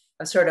overview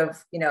of sort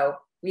of,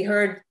 we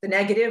heard the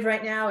negative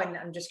right now, and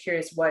I'm just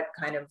curious what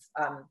kind of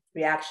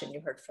reaction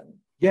you heard from them.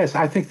 Yes,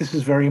 I think this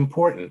is very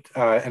important.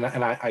 And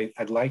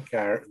I'd like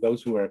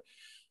those who are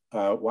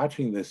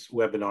watching this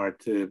webinar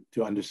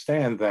to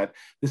understand that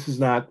this is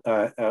not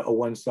a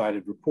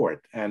one-sided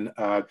report. And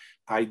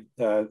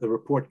the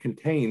report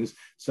contains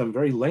some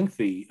very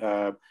lengthy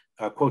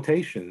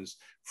quotations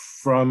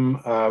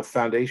from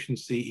foundation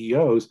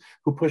CEOs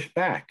who push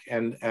back,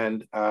 and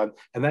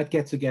that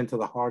gets again to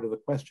the heart of the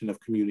question of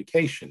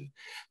communication.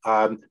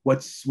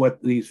 What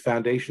these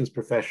foundations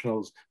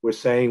professionals were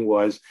saying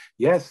was,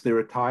 yes, there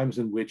are times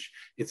in which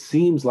it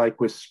seems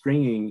like we're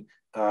stringing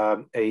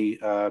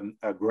a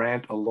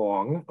grant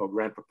along, or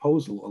grant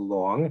proposal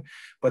along,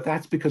 but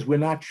that's because we're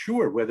not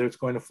sure whether it's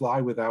going to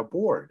fly with our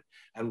board.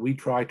 And we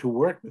try to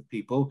work with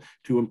people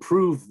to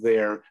improve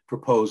their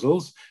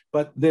proposals,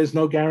 but there's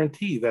no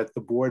guarantee that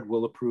the board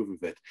will approve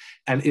of it.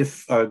 And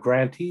if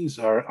grantees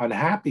are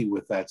unhappy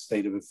with that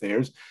state of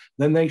affairs,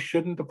 then they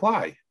shouldn't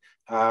apply.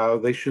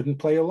 They shouldn't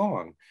play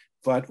along.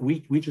 But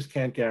we just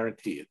can't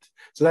guarantee it.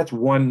 So that's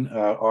one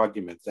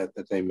argument that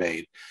they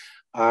made.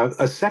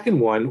 A second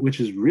one, which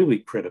is really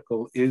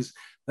critical, is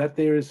that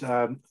there's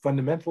a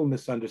fundamental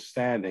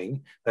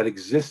misunderstanding that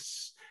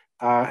exists,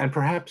 and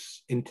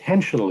perhaps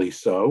intentionally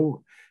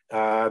so,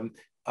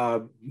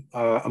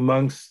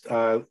 amongst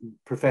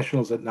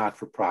professionals at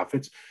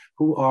not-for-profits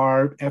who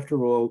are,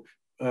 after all,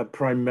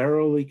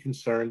 primarily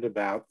concerned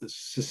about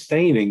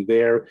sustaining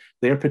their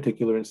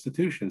particular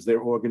institutions,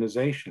 their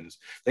organizations.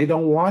 They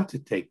don't want to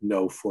take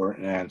no for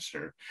an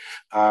answer.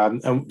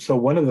 And so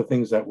one of the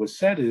things that was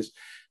said is,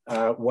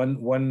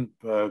 one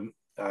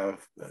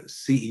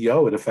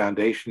CEO at a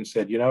foundation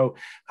said,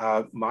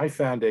 my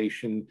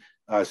foundation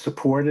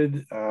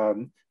supported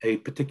a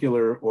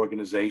particular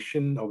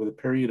organization over the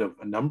period of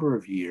a number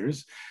of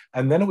years,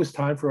 and then it was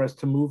time for us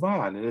to move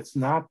on. And it's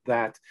not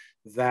that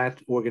that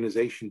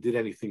organization did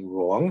anything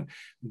wrong,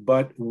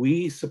 but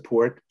we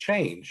support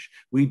change.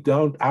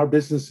 Our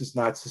business is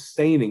not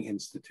sustaining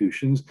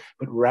institutions,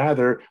 but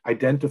rather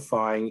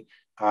identifying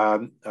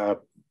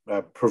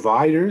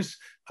providers,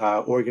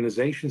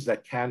 organizations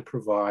that can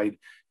provide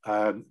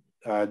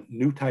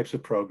new types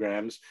of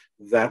programs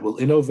that will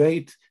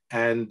innovate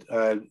and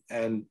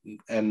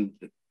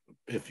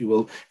if you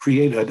will,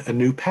 create a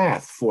new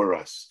path for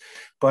us.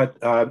 But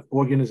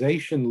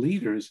organization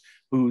leaders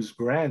whose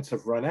grants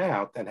have run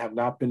out and have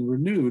not been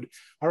renewed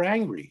are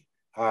angry.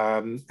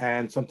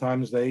 And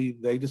sometimes they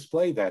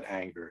display that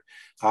anger.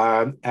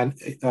 And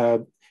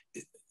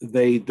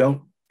they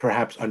don't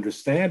perhaps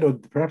understand, or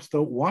perhaps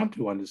don't want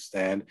to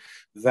understand,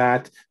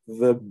 that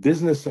the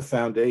business of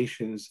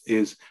foundations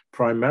is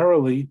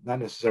primarily, not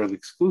necessarily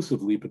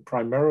exclusively, but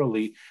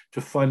primarily to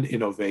fund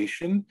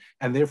innovation,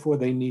 and therefore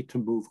they need to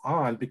move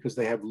on because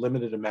they have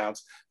limited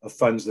amounts of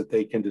funds that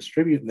they can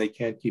distribute, and they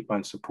can't keep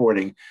on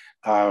supporting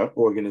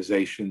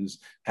organizations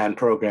and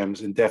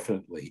programs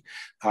indefinitely.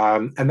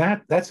 And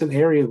that's an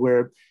area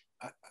where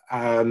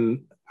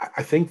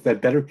I think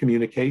that better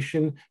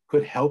communication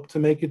could help to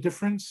make a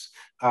difference,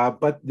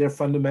 but there are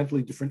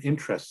fundamentally different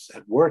interests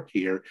at work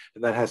here,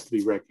 and that has to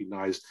be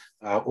recognized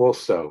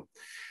also.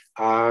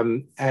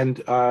 I'm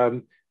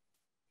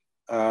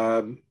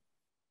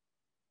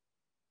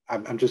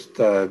just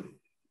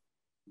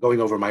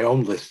going over my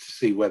own list to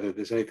see whether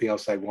there's anything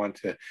else I want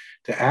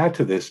to add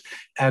to this.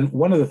 And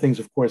one of the things,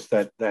 of course,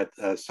 that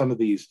some of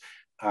these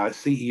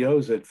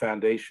CEOs at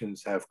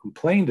foundations have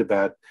complained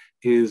about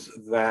is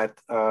that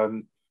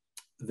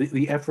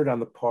the effort on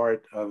the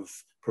part of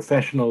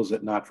professionals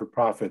at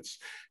not-for-profits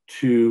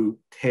to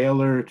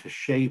tailor, to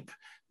shape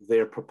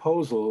their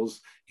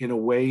proposals in a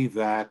way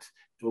that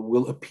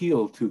will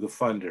appeal to the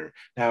funder.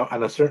 Now,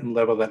 on a certain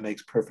level, that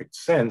makes perfect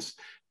sense,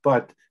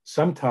 but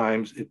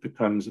sometimes it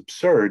becomes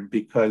absurd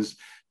because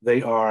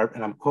they are,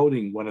 and I'm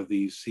quoting one of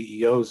these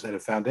CEOs at a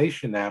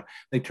foundation now,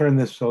 they turn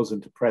themselves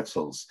into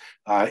pretzels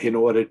in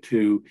order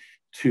to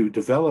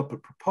develop a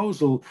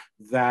proposal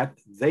that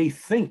they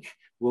think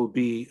will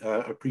be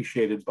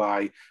appreciated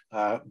by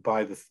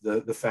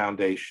the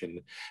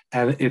foundation.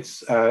 And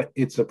it's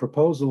a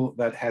proposal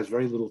that has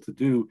very little to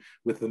do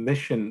with the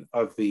mission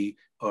of the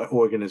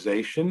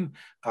organization,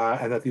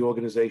 and that the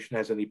organization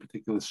has any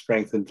particular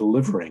strength in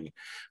delivering.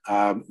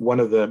 One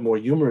of the more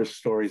humorous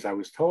stories I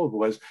was told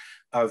was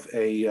of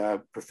a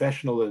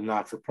professional at a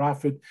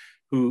not-for-profit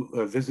who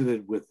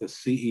visited with the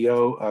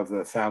CEO of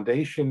the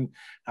foundation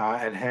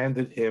and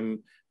handed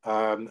him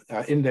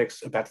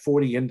about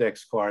 40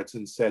 index cards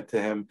and said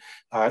to him,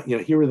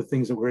 here are the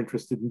things that we're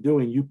interested in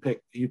doing.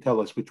 You tell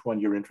us which one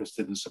you're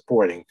interested in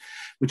supporting,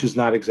 which is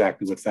not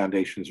exactly what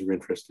foundations are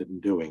interested in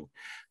doing.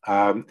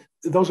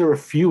 Those are a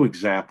few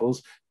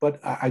examples, but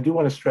I do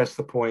want to stress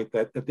the point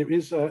that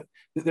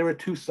there are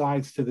two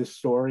sides to this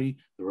story.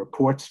 The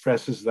report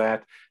stresses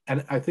that,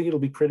 and I think it'll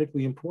be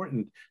critically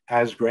important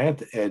as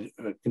Grant Ed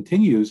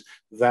continues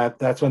that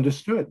that's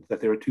understood, that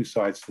there are two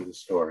sides to the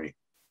story,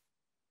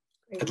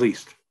 at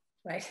least.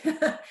 Right.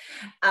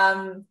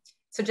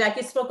 So Jack,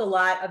 you spoke a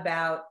lot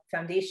about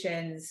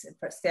foundations,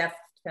 staff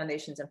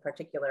foundations in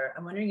particular.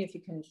 I'm wondering if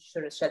you can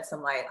sort of shed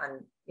some light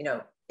on,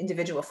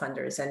 individual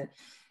funders and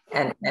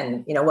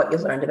what you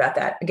learned about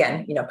that.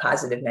 Again,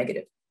 positive,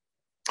 negative.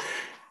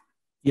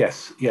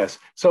 Yes.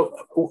 So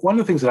one of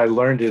the things that I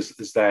learned is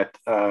that,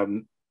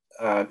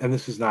 and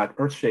this is not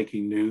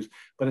earth-shaking news,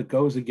 but it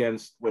goes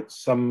against what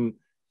some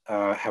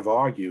have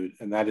argued,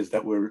 and that is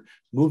that we're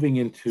moving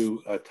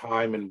into a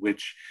time in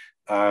which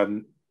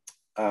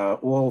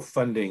all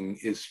funding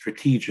is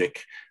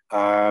strategic,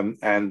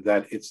 and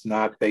that it's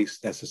not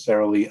based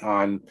necessarily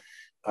on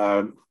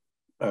a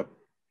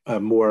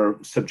more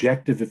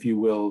subjective, if you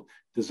will,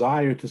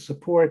 desire to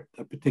support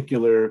a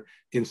particular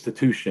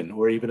institution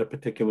or even a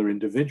particular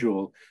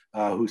individual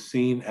who's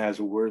seen as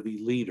a worthy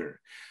leader.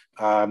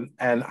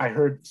 And I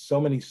heard so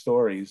many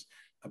stories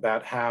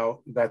about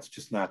how that's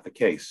just not the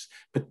case,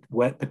 but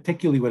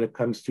particularly when it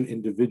comes to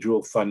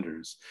individual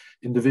funders.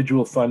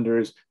 Individual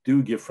funders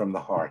do give from the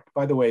heart.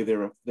 By the way,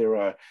 there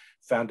are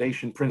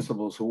foundation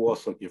principals who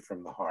also give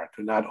from the heart,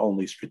 who are not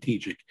only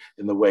strategic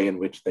in the way in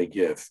which they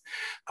give.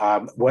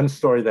 One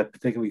story that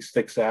particularly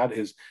sticks out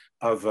is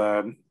of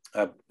a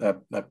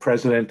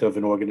president of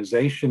an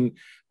organization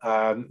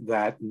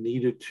that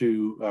needed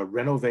to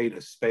renovate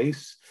a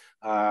space.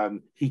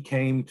 He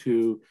came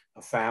to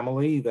a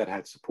family that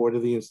had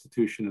supported the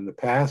institution in the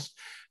past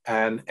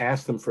and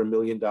asked them for $1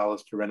 million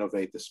to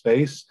renovate the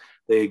space.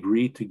 They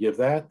agreed to give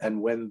that.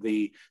 And when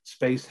the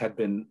space had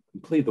been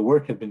complete, the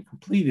work had been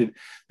completed,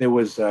 there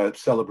was a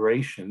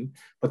celebration,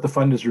 but the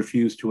funders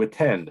refused to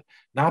attend,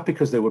 not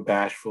because they were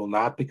bashful,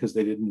 not because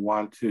they didn't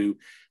want to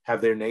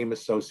have their name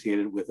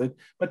associated with it,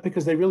 but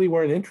because they really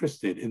weren't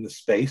interested in the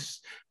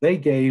space. They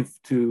gave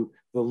to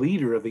the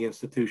leader of the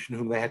institution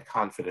whom they had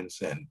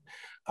confidence in.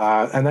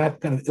 And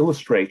that kind of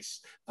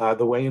illustrates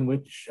the way in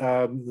which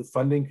the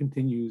funding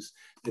continues.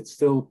 It's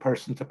still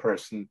person to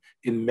person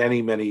in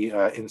many, many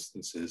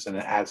instances, and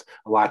it has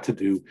a lot to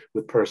do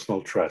with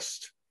personal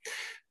trust.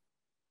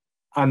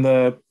 On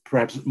the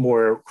perhaps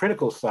more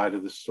critical side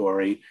of the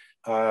story,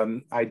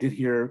 I did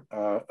hear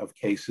of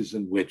cases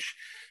in which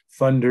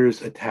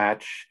funders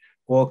attach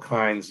all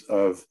kinds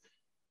of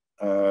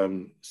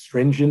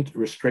stringent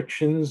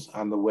restrictions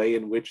on the way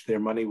in which their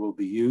money will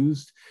be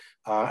used.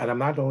 And I'm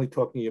not only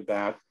talking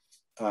about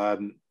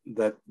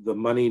that the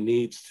money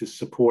needs to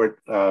support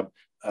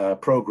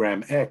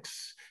program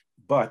X,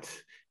 but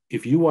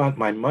if you want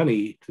my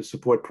money to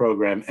support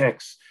program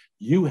X,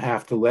 you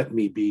have to let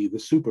me be the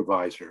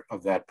supervisor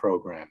of that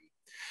program.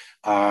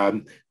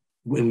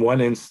 In one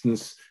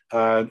instance,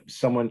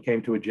 someone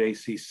came to a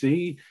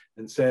JCC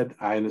and said,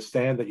 I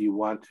understand that you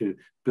want to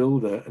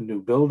build a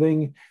new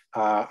building.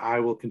 I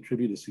will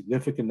contribute a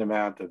significant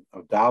amount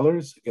of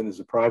dollars. Again, as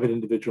a private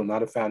individual,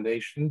 not a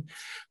foundation,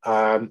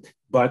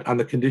 but on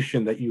the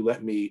condition that you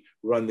let me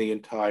run the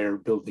entire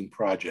building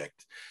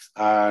project.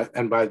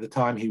 And by the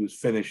time he was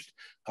finished,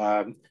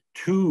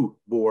 2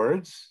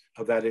 boards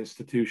of that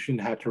institution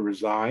had to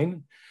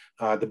resign.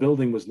 The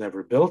building was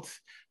never built.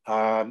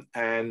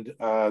 And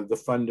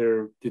the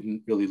funder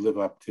didn't really live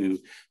up to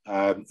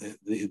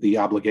the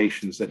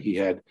obligations that he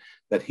had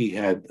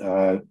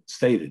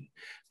stated.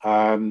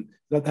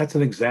 That's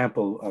an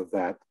example of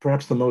that.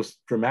 Perhaps the most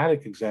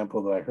dramatic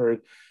example that I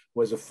heard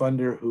was a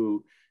funder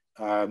who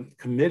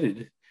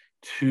committed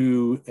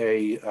to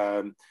a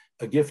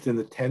gift in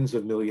the tens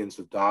of millions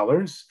of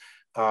dollars,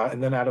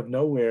 and then out of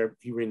nowhere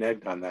he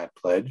reneged on that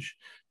pledge.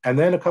 And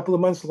then a couple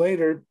of months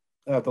later,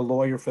 the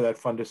lawyer for that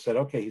funder said,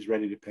 okay, he's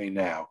ready to pay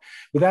now,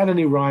 without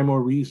any rhyme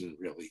or reason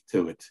really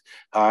to it.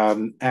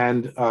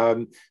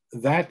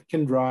 That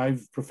can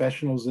drive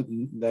professionals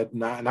that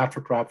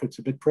not-for-profits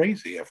a bit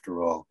crazy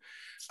after all.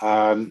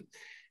 And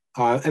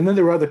then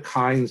there are other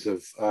kinds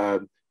of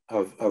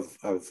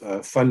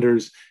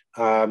funders,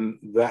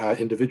 the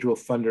individual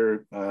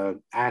funder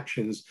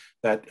actions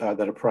that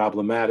are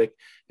problematic,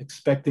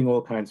 expecting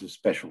all kinds of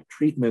special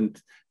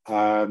treatment,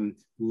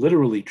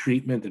 literally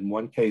treatment. In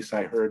one case,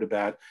 I heard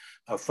about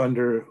a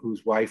funder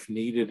whose wife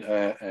needed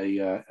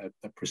a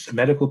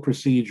medical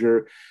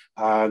procedure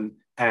and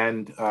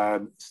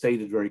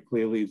stated very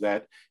clearly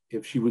that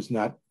if she was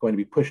not going to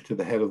be pushed to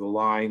the head of the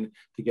line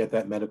to get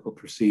that medical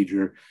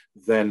procedure,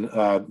 then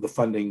the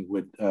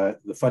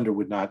funder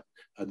would not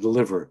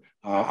deliver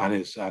on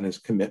his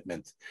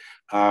commitment.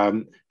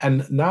 And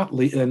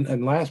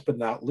last but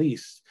not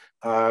least,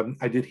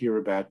 I did hear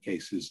about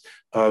cases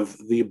of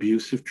the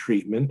abusive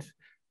treatment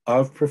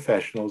of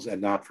professionals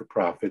and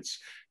not-for-profits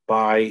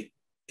by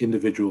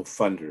individual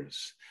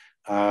funders.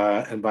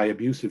 And by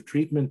abusive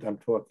treatment, I'm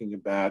talking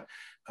about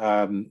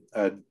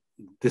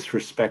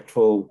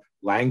disrespectful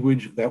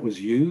language that was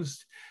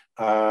used.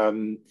 A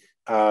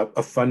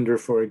funder,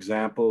 for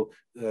example,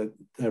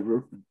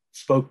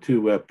 spoke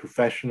to a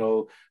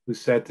professional who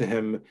said to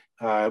him,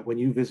 when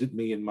you visit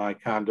me in my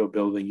condo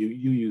building, you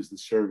use the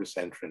service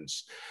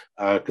entrance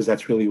because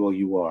that's really all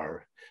you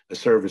are, a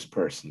service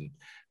person.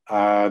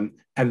 And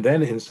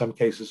then in some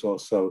cases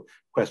also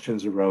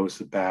questions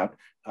arose about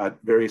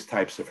various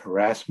types of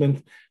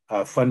harassment,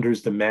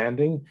 funders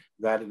demanding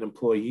that an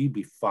employee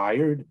be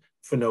fired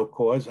for no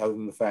cause other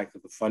than the fact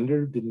that the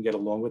funder didn't get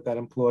along with that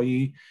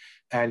employee.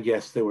 And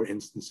yes, there were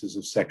instances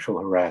of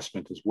sexual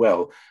harassment as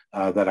well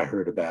that I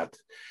heard about.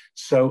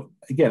 So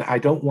again, I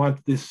don't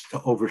want this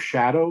to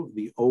overshadow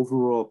the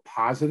overall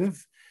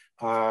positive,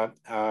 the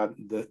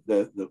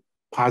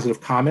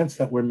positive comments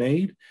that were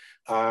made,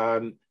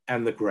 and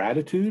the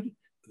gratitude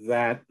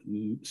that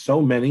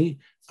so many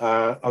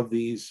of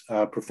these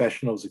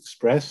professionals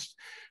expressed.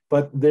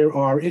 But there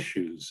are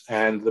issues,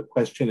 and the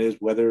question is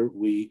whether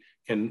we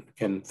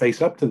can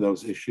face up to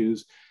those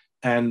issues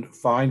and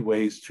find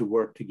ways to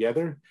work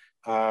together.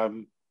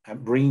 And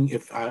bring,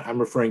 if I'm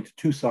referring to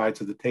two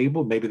sides of the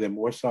table, maybe there are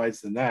more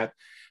sides than that,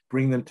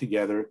 bring them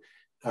together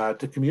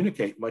to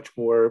communicate much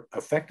more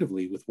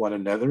effectively with one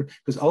another,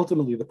 because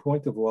ultimately the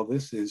point of all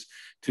this is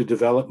to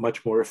develop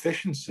much more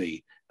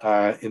efficiency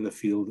in the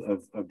field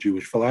of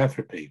Jewish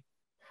philanthropy.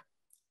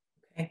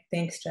 Okay,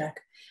 thanks,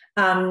 Jack.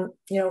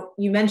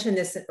 You mentioned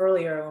this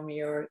earlier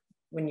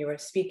when you were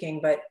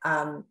speaking, but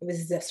it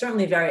was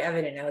certainly very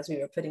evident as we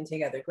were putting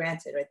together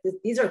Granted, right?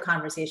 These are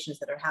conversations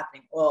that are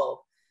happening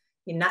all.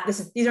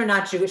 These are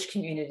not Jewish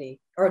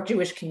community or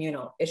Jewish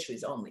communal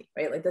issues only,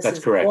 right? Like this That's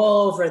is correct.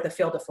 all over the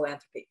field of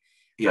philanthropy.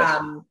 Yes.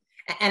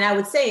 And I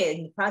would say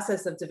in the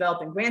process of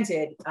developing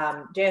Granted,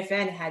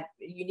 JFN had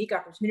a unique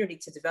opportunity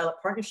to develop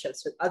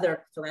partnerships with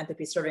other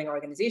philanthropy serving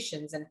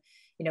organizations. And,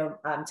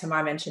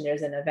 Tamar mentioned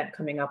there's an event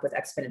coming up with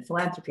Exponent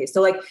Philanthropy.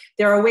 So like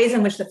there are ways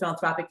in which the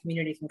philanthropic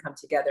community can come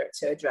together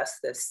to address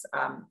this.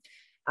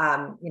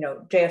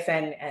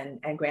 JFN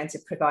and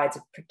Granted provides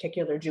a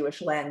particular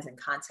Jewish lens and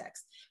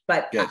context.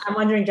 But yes. I'm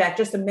wondering, Jack,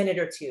 just a minute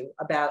or two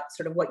about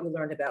sort of what you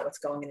learned about what's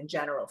going on in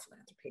general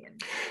philanthropy.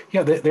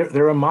 Yeah,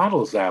 there are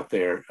models out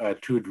there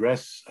to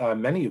address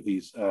many of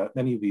these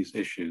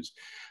issues.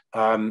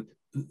 I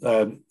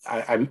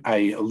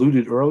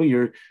alluded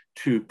earlier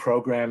to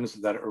programs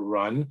that are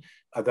run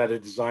that are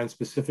designed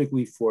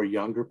specifically for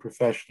younger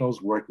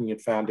professionals working at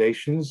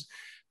foundations.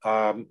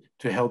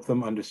 To help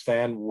them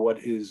understand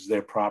what is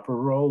their proper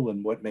role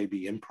and what may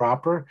be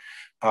improper.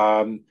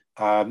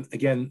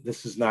 Again,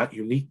 this is not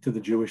unique to the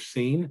Jewish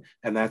scene,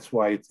 and that's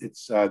why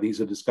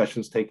these are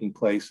discussions taking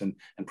place and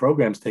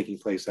programs taking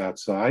place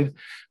outside.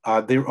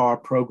 There are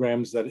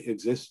programs that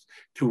exist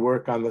to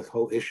work on the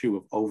whole issue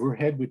of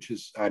overhead, which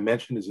I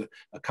mentioned is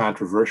a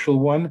controversial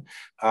one.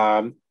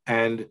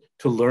 And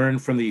to learn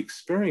from the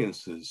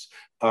experiences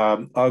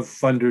of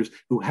funders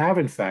who have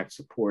in fact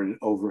supported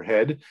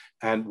overhead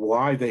and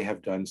why they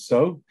have done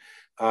so.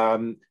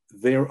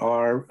 There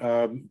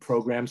are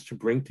programs to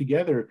bring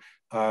together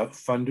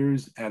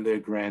funders and their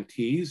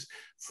grantees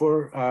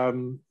for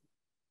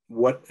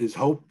what is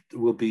hoped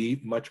will be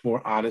much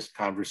more honest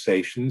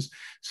conversations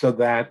so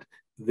that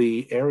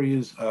the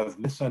areas of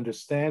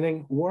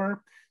misunderstanding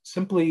or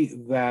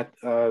simply that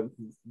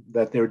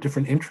there are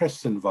different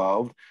interests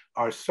involved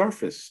are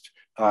surfaced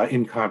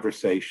in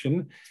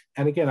conversation.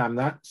 And again, I'm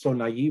not so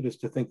naive as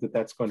to think that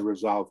that's going to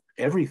resolve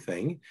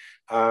everything,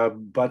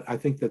 but I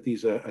think that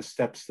these are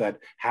steps that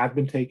have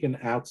been taken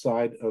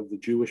outside of the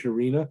Jewish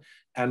arena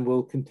and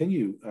will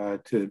continue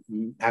to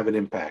have an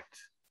impact.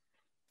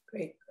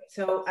 Great.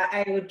 So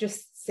I would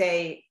just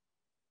say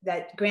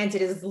that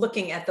Granted is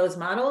looking at those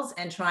models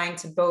and trying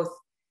to both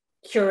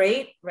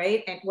curate,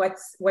 right? And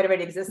whatever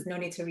it exists, no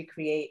need to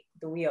recreate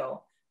the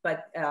wheel,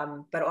 but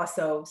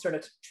also sort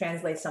of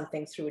translate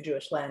something through a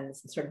Jewish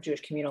lens, sort of Jewish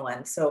communal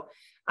lens. So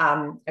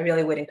I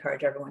really would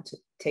encourage everyone to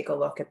take a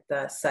look at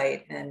the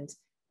site and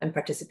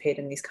participate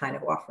in these kind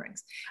of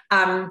offerings.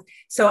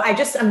 So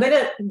I'm going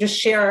to just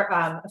share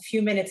a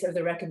few minutes of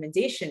the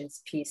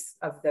recommendations piece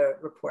of the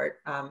report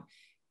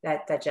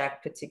that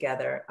Jack put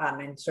together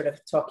and sort of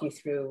talk you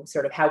through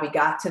sort of how we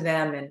got to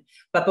them.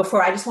 But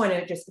before, I just want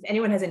to if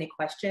anyone has any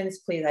questions,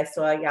 please. I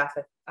saw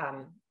Yafa,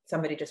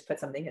 somebody just put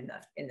something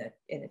in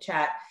the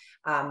chat.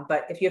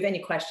 But if you have any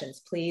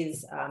questions,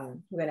 please,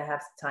 we're going to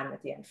have some time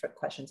at the end for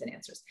questions and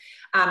answers.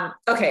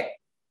 Okay,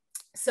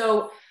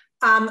 so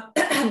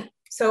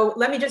so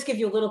let me just give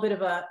you a little bit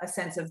of a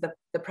sense of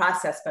the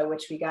process by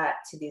which we got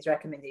to these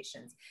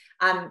recommendations.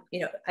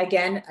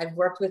 Again, I've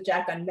worked with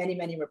Jack on many,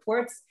 many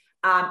reports.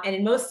 And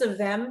in most of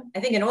them,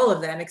 I think in all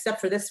of them, except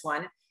for this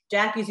one,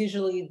 Jack is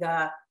usually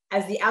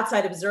as the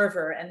outside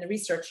observer and the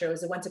researcher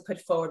is the one to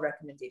put forward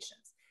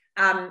recommendations.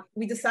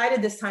 We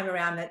decided this time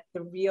around that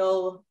the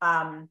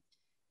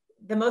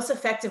most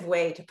effective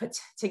way to put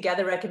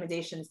together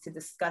recommendations to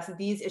discuss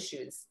these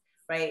issues,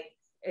 right,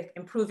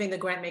 improving the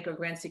Grantmaker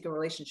Grantseeker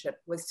relationship,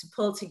 was to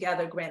pull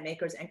together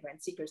Grantmakers and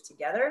Grantseekers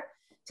together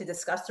to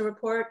discuss the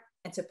report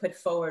and to put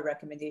forward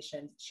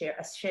recommendations,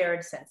 a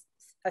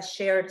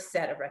shared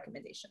set of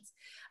recommendations.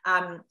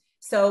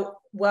 So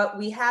what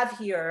we have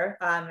here,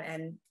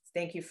 and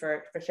thank you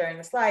for sharing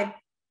the slide,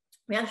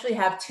 we actually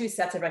have two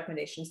sets of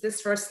recommendations.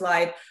 This first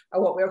slide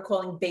are what we're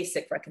calling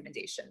basic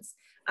recommendations.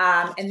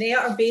 And they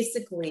are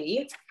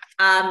basically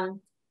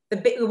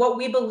what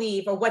we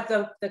believe, or what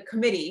the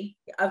committee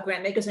of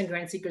grant makers and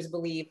grant seekers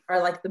believe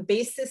are like the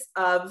basis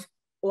of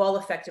all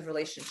effective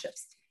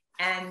relationships.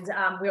 And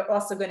we're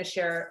also going to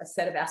share a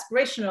set of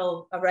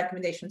aspirational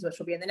recommendations, which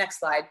will be in the next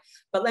slide.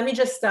 But let me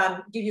just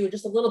give you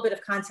just a little bit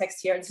of context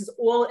here. This is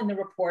all in the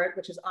report,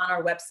 which is on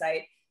our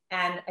website.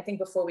 And I think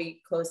before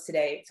we close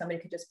today, somebody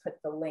could just put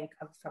the link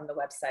from the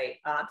website,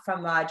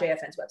 from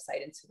JFN's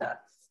website into the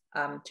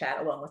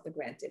chat, along with the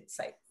granted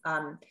site.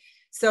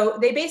 So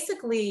they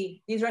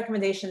basically, these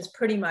recommendations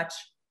pretty much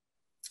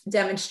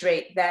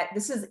demonstrate that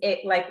this is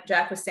it, like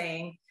Jack was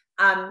saying,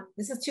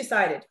 this is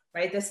two-sided,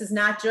 right? This is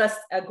not just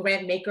a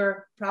grant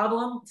maker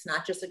problem. It's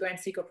not just a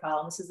grant seeker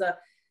problem. This is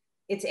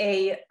it's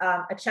a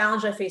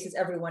challenge that faces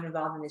everyone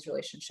involved in these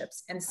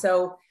relationships. And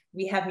so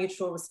we have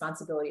mutual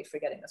responsibility for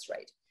getting this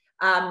right.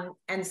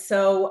 And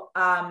so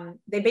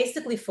they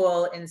basically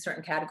fall in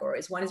certain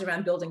categories. One is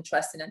around building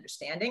trust and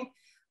understanding.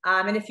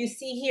 And if you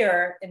see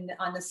here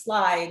on the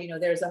slide,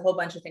 there's a whole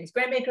bunch of things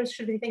grant makers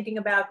should be thinking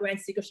about, grant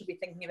seekers should be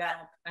thinking about,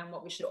 and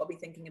what we should all be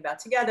thinking about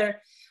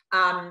together.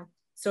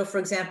 So for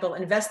example,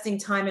 investing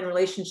time in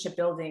relationship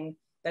building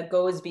that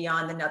goes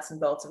beyond the nuts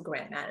and bolts of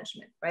grant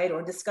management, right?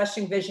 Or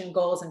discussing vision,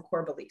 goals, and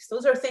core beliefs.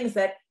 Those are things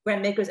that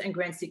grant makers and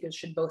grant seekers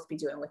should both be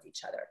doing with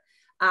each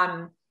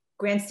other.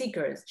 Grant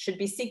seekers should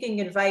be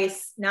seeking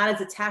advice, not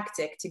as a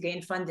tactic to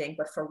gain funding,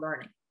 but for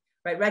learning,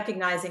 right?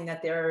 Recognizing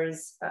that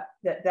there's,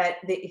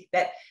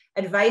 that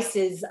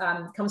advice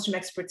comes from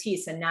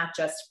expertise and not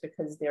just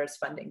because there's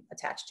funding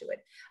attached to it.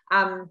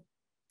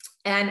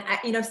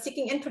 And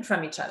seeking input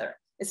from each other,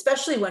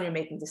 especially when you're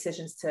making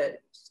decisions to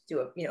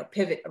do a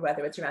pivot,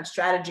 whether it's around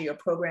strategy or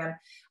program.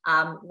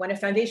 When a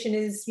foundation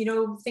is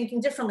thinking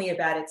differently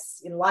about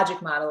its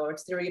logic model or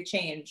its theory of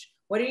change,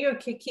 what are your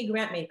key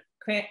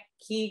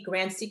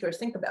grant seekers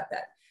think about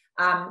that?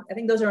 I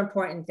think those are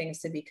important things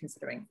to be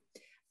considering.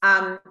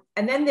 And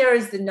then there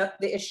is the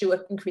issue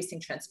of increasing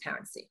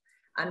transparency.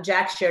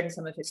 Jack shared in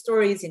some of his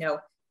stories,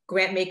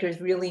 grant makers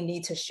really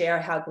need to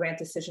share how grant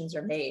decisions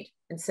are made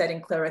and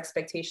setting clear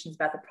expectations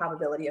about the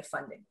probability of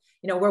funding.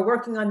 We're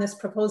working on this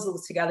proposal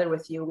together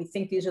with you. We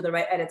think these are the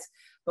right edits,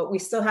 but we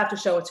still have to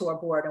show it to our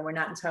board, and we're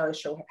not entirely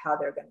sure how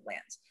they're going to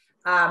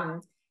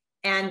land.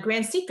 And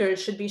grant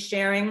seekers should be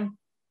sharing,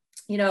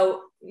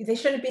 they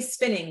shouldn't be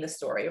spinning the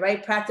story,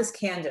 right? Practice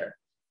candor,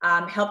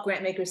 help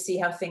grant makers see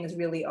how things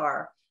really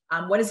are.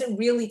 What does it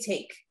really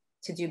take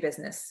to do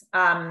business?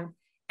 And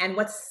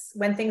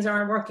when things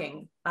aren't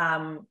working,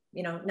 not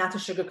to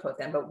sugarcoat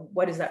them, but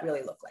what does that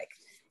really look like?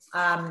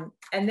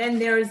 And then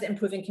there's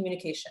improving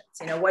communications.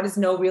 What does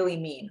no really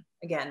mean?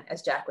 Again,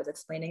 as Jack was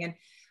explaining, and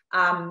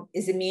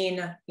does it mean,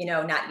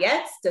 not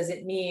yet? Does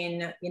it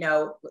mean,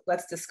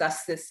 let's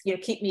discuss this,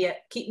 keep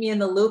me in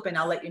the loop and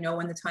I'll let you know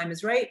when the time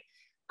is right.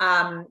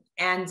 And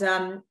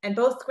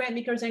both grant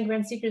makers and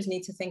grant seekers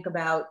need to think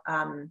about,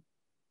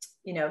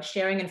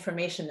 sharing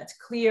information that's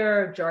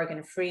clear,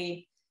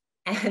 jargon-free.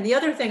 And the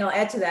other thing I'll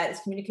add to that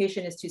is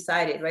communication is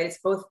two-sided, right? It's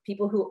both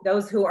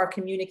those who are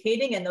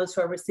communicating and those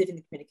who are receiving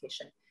the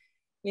communication.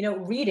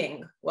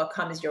 Reading what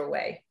comes your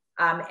way,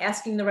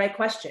 asking the right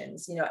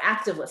questions,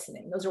 active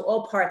listening. Those are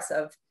all parts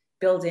of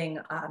building,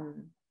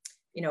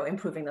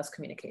 improving those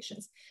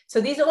communications. So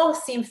these all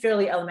seem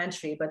fairly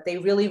elementary, but they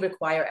really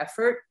require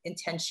effort,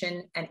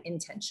 intention, and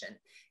intention.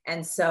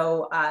 And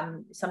so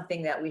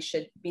something that we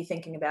should be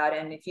thinking about.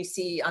 And if you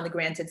see on the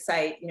granted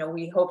site,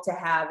 we hope to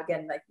have,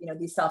 again,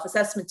 these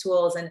self-assessment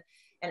tools and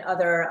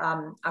other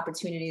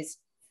opportunities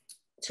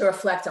to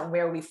reflect on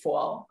where we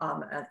fall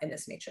in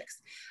this matrix.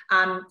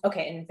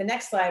 Okay, and the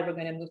next slide, we're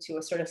going to move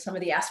to some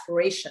of the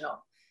aspirational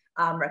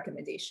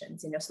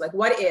recommendations. So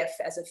what if,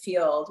 as a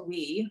field,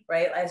 we,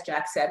 right, as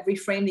Jack said,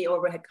 reframe the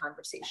overhead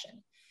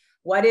conversation?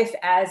 What if,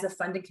 as a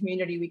funding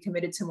community, we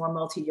committed to more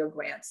multi-year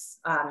grants,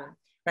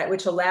 right,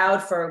 which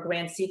allowed for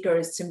grant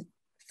seekers to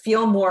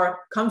feel more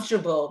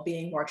comfortable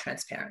being more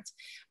transparent?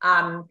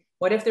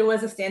 What if there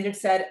was a standard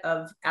set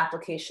of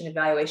application,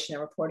 evaluation,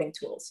 and reporting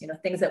tools,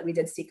 things that we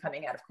did see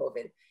coming out of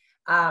COVID?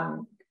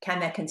 Can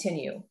that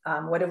continue?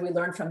 What have we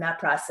learned from that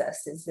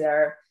process? Is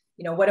there,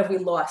 what have we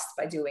lost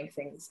by doing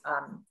things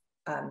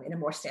in a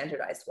more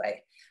standardized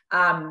way?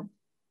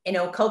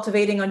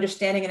 Cultivating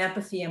understanding and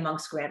empathy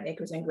amongst grant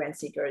makers and grant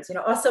seekers.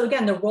 Also,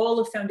 again, the role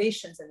of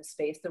foundations in the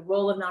space, the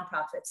role of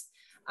nonprofits.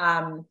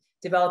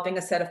 Developing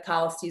a set of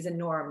policies and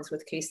norms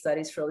with case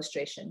studies for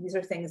illustration. These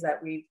are things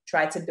that we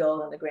tried to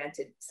build on the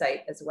granted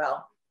site as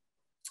well.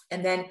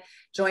 And then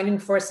joining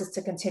forces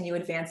to continue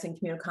advancing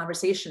community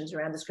conversations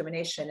around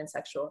discrimination and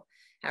sexual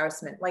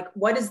harassment.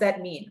 What does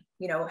that mean?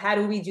 How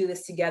do we do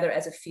this together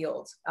as a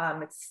field?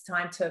 It's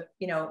time to,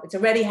 it's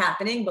already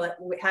happening, but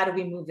how do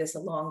we move this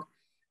along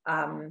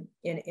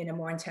in a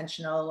more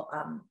intentional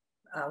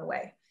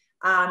way?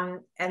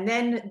 And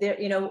then there,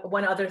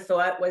 one other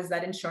thought was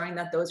that ensuring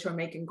that those who are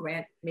making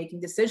grant-making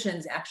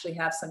decisions actually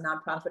have some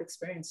nonprofit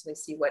experience, so they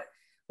see what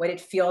it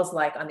feels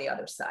like on the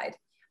other side.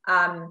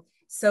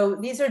 So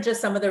these are just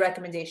some of the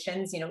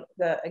recommendations.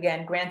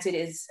 Again, Granted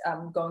is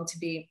going to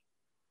be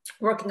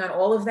working on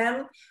all of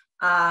them.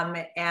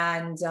 Yeah,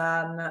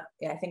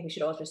 I think we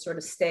should all just sort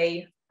of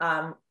stay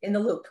in the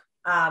loop.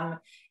 I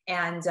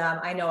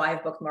know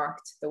I've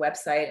bookmarked the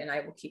website, and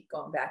I will keep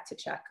going back to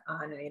check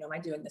on, am I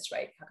doing this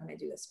right? How can I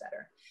do this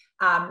better?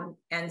 I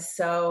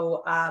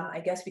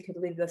guess we could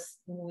move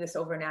this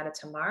over now to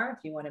Tamar,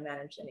 if you want to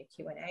manage any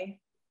Q&A.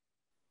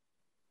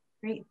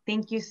 Great,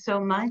 thank you so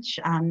much.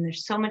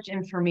 There's so much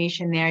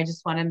information there. I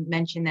just want to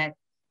mention that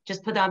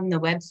just put that on the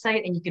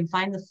website, and you can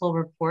find the full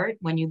report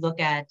when you look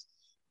at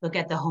the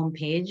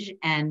homepage.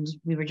 And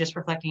we were just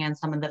reflecting on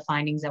some of the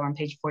findings that were on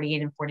page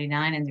 48 and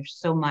 49, and there's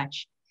so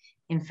much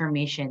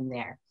information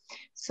there.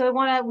 So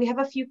we have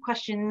a few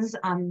questions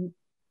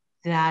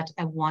that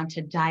I want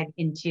to dive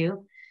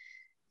into.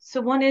 So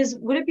one is,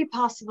 would it be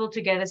possible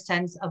to get a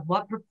sense of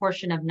what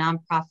proportion of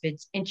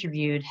nonprofits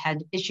interviewed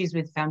had issues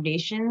with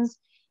foundations?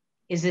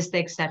 Is this the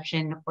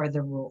exception or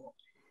the rule?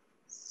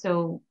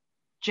 So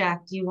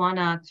Jack, do you want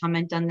to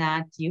comment on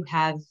that? Do you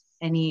have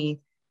any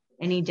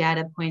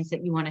data points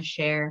that you want to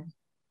share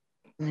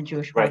in the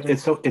Jewish world? Right.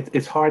 It's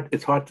hard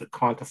to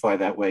quantify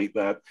that way,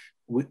 but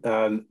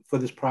for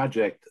this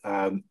project,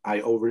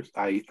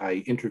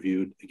 I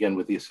interviewed, again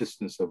with the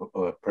assistance of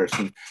a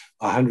person,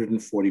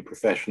 140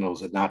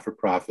 professionals at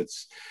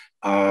not-for-profits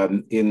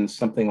in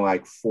something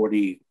like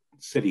 40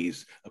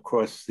 cities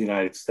across the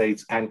United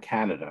States and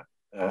Canada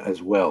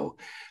as well.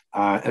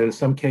 And in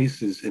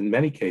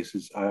many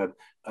cases,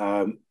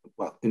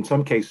 in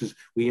some cases,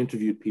 we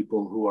interviewed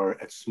people who are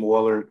at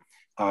smaller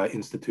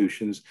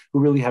institutions who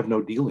really have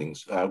no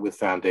dealings with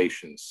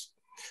foundations.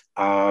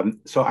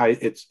 So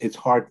it's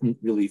hard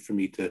really for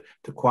me to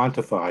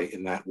quantify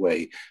in that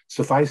way.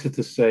 Suffice it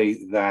to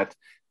say that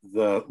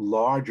the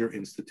larger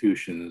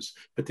institutions,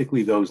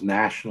 particularly those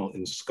national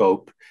in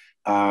scope,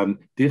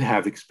 did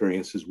have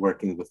experiences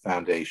working with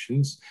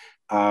foundations.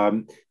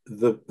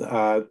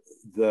 The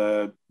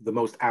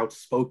most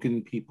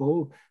outspoken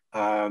people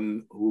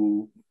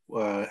who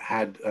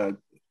had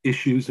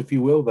issues, if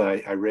you will, that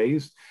I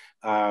raised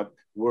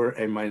were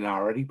a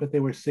minority, but they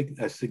were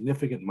a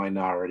significant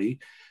minority.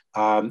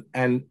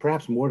 And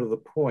perhaps more to the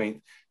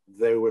point,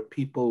 there were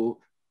people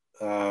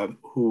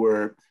who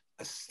were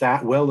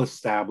well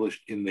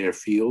established in their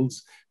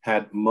fields,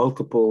 had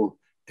multiple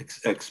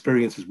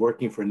experiences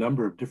working for a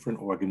number of different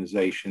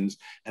organizations,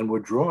 and were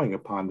drawing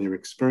upon their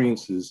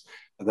experiences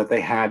that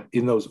they had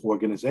in those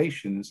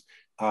organizations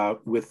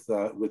with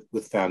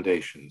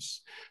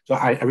foundations. So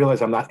I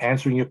realize I'm not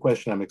answering your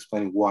question. I'm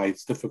explaining why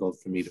it's difficult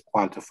for me to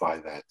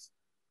quantify that.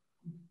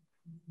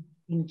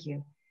 Thank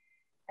you.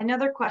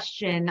 Another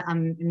question,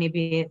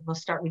 maybe we'll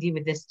start with you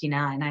with this,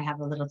 Deena, and I have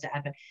a little to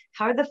add, but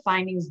how are the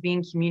findings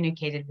being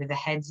communicated with the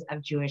heads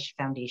of Jewish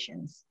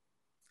foundations?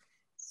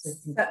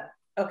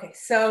 Okay,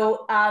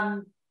 so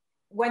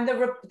when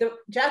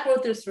Jack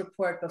wrote this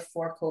report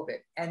before COVID,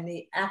 and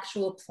the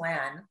actual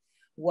plan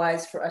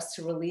was for us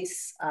to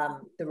release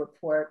the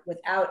report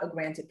without a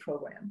granted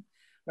program,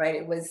 right?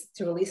 It was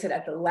to release it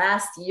at the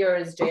last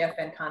year's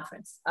JFN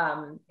conference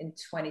in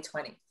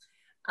 2020.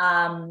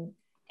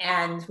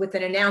 And with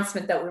an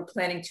announcement that we're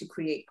planning to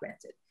create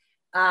Granted.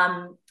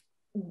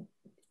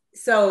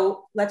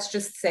 So let's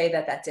just say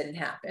that didn't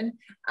happen.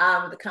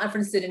 The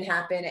conference didn't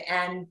happen,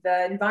 and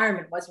the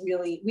environment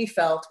we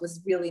felt was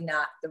really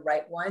not the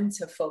right one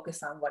to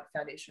focus on what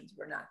foundations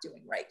were not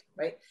doing right?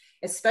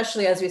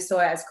 Especially as we saw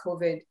as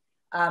COVID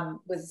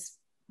was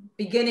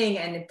beginning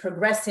and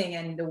progressing,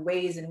 and the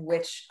ways in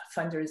which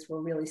funders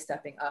were really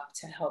stepping up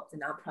to help the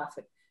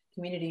nonprofit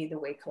community, the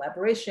way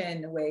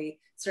collaboration, the way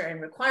certain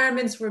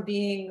requirements were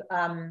being,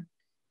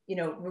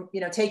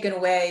 taken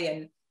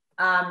away,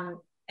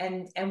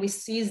 and we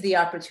seized the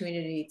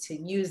opportunity to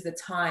use the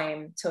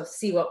time to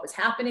see what was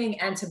happening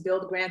and to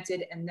build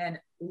Granted, and then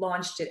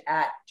launched it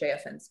at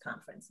JFN's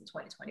conference in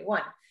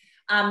 2021.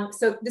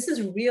 So this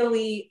is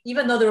really,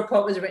 even though the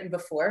report was written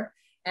before,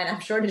 and I'm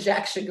sure to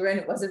Jack's chagrin,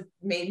 it wasn't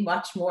made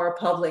much more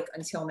public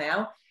until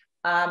now.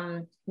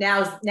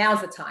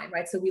 Now's the time,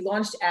 right? So we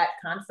launched at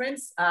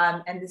conference,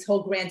 and this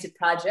whole Granted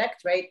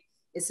project, right,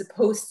 is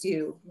supposed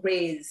to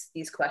raise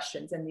these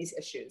questions and these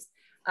issues.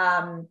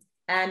 And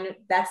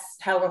that's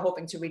how we're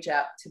hoping to reach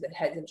out to the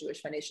heads of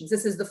Jewish foundations.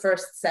 This is the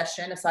first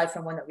session, aside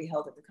from one that we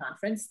held at the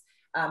conference,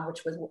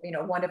 which was,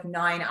 one of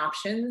 9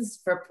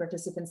 options for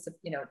participants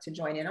to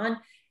join in on.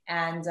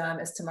 And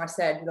as Tamar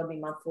said, there'll be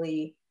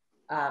monthly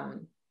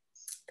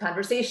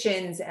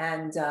conversations,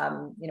 and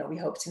we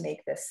hope to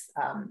make this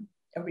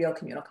a real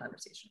communal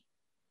conversation.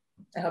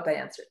 I hope I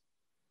answered.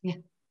 Yeah,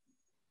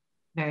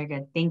 very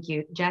good. Thank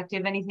you. Jack, do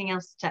you have anything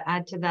else to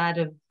add to that?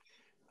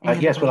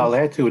 Yes, what I'll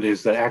add to it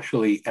is that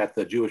actually at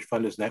the Jewish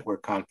Funders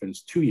Network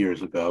conference 2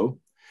 years ago,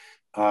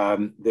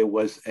 there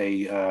was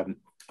a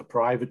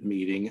private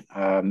meeting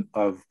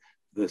of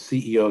the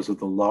CEOs of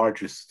the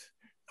largest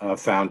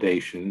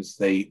foundations.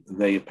 They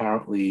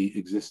apparently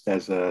exist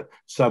as a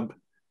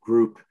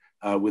subgroup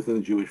within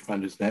the Jewish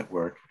Funders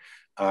Network.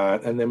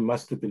 And there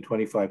must have been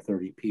 25,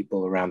 30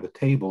 people around the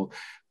table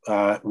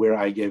where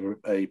I gave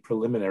a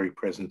preliminary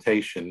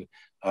presentation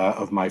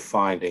of my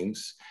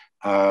findings.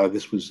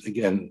 This was,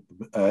 again,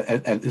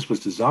 and this was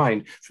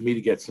designed for me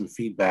to get some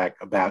feedback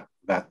about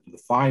the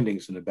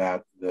findings and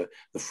about the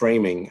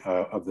framing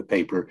of the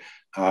paper,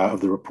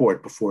 of the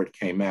report before it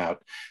came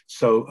out.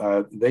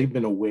 So they've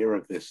been aware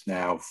of this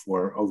now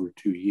for over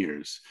 2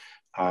 years.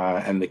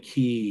 And the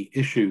key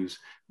issues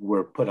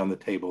were put on the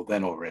table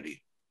then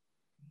already.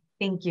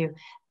 Thank you.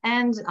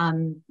 And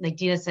like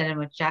Deena said, and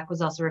what Jack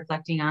was also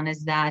reflecting on,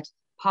 is that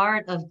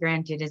part of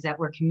Granted is that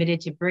we're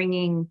committed to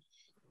bringing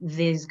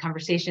these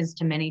conversations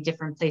to many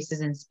different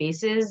places and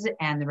spaces,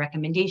 and the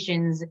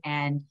recommendations,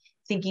 and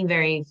thinking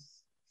very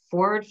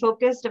forward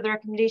focused of the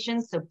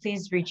recommendations. So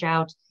please reach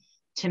out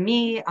to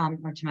me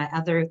or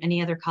to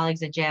any other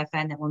colleagues at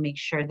JFN that will make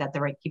sure that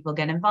the right people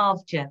get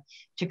involved to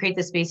create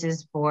the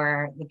spaces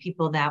for the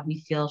people that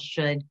we feel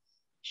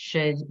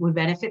would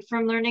benefit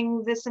from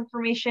learning this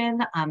information,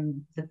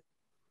 that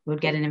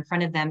would get it in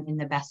front of them in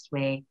the best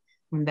way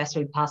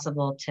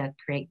possible to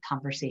create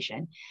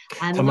conversation.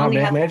 Tamar,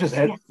 may I just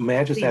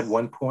add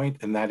one point,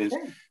 and that is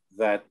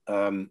that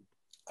I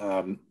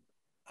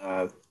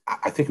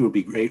think it would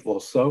be great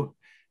also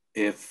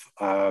if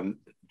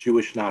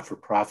Jewish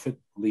not-for-profit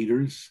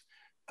leaders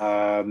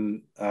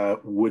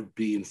would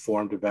be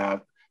informed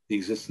about the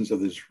existence of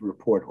this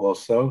report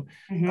also,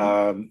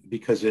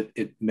 because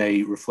it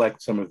may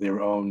reflect some of their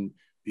own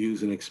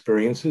views and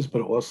experiences,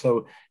 but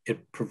also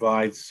it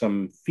provides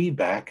some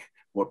feedback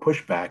or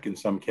pushback in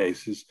some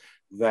cases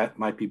that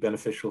might be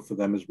beneficial for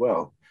them as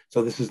well.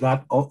 So this is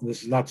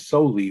not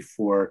solely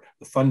for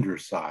the funder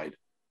side.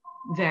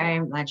 Very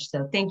much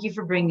so. Thank you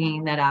for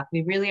bringing that up.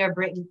 We really are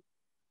bringing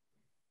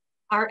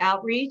our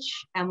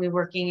outreach, and we're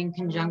working in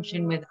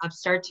conjunction with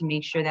Upstart to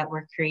make sure that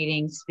we're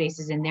creating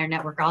spaces in their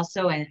network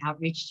also, and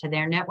outreach to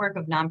their network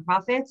of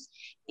nonprofits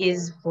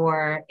is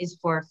for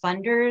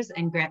funders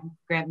and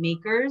grant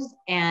makers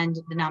and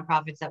the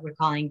nonprofits that we're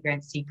calling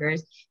grant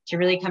seekers to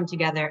really come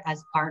together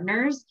as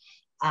partners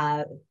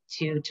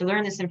to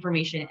learn this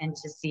information and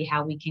to see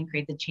how we can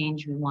create the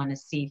change we want to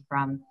see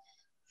from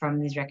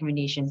these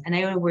recommendations. And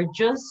I know we're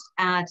just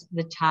at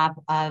the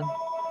top of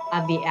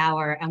the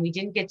hour, and we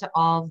didn't get to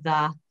all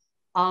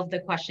of the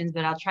questions,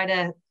 but I'll try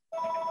to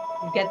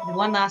get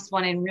one last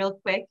one in real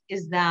quick.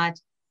 Is that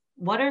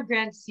what are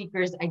grant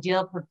seekers'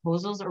 ideal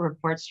proposals or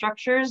report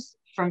structures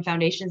from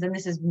foundations? And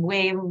this is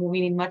we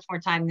need much more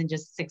time than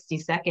just 60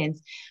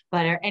 seconds,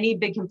 but are any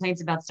big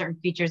complaints about certain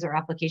features or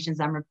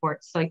applications on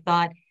reports? So I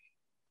thought,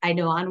 I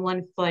know on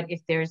one foot, if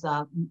there's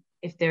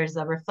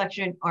a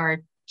reflection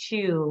or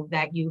two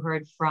that you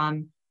heard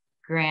from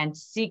grant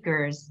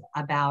seekers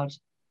about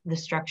the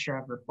structure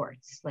of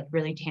reports, like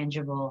really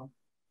tangible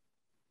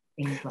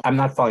things. I'm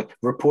not following.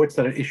 Reports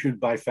that are issued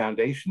by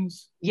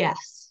foundations?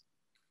 Yes.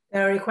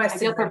 That are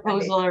requested. Ideal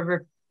proposal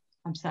or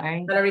I'm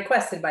sorry. That are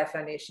requested by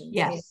foundations.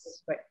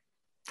 Yes.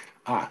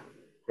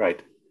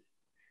 Right.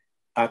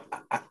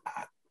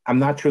 I'm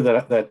not sure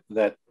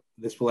that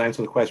this will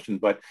answer the question,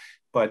 but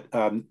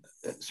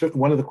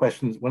one of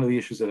the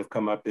issues that have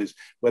come up is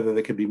whether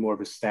there could be more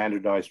of a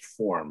standardized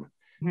form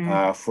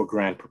for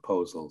grant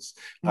proposals,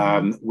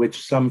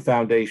 which some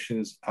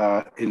foundations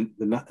in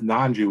the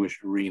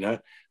non-Jewish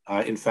arena,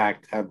 in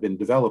fact, have been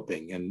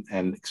developing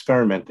and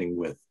experimenting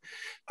with,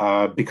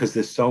 because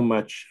there's so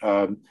much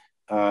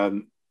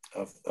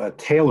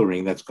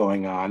tailoring that's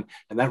going on,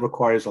 and that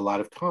requires a lot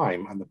of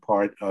time on the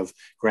part of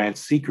grant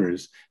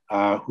seekers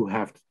who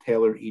have to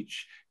tailor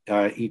each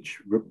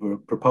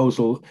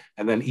proposal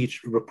and then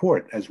each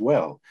report as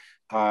well.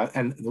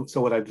 And so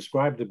what I've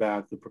described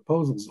about the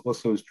proposals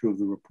also is true of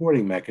the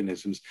reporting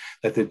mechanisms,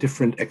 that the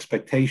different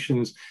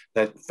expectations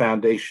that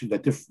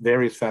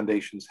various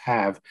foundations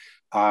have,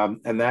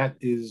 and that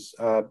is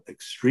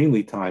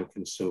extremely time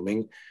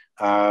consuming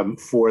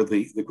for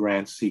the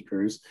grant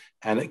seekers.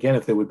 And again,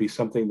 if there would be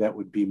something that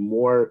would be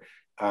more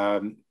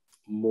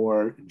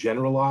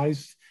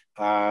generalized,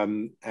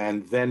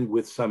 and then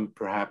with some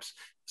perhaps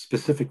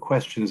specific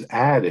questions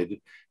added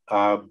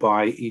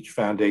by each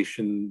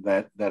foundation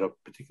that are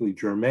particularly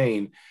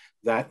germane,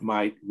 that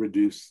might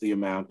reduce the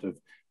amount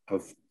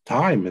of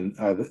time and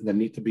that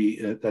needs to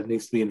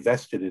be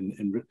invested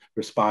in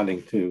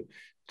responding to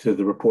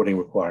the reporting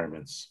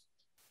requirements.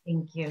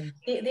 Thank you.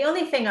 The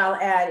only thing I'll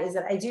add is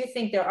that I do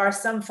think there are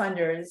some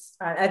funders,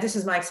 this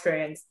is my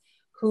experience,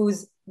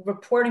 whose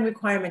reporting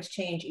requirements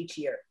change each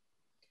year.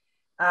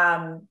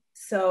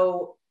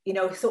 So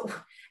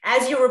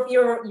as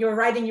you're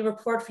writing your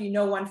report for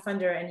one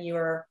funder, and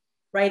you're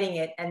writing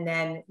it, and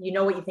then you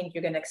know what you think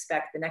you're going to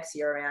expect the next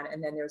year around,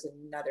 and then there's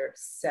another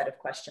set of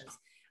questions.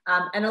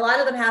 And a lot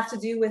of them have to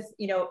do with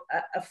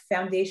a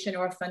foundation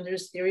or a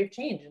funder's theory of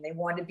change, and they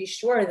want to be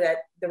sure that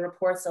the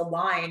reports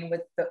align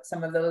with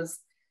some of those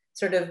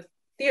sort of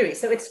theories.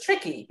 So it's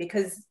tricky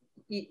because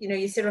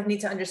you sort of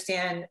need to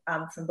understand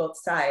from both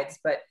sides.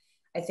 But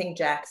I think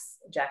Jack's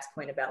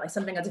point about like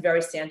something that's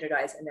very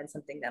standardized and then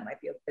something that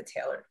might be a bit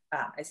tailored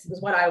is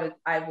what I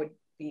would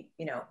be,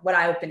 what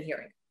I've been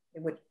hearing.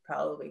 It would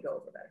probably go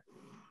over better.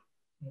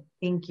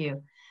 Thank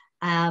you.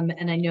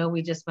 And I know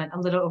we just went a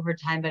little over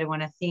time, but I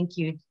want to thank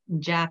you,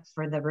 Jack,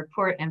 for the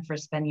report and for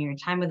spending your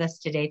time with us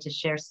today to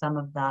share some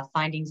of the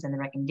findings and the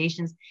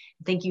recommendations.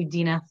 Thank you,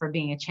 Deena, for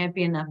being a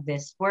champion of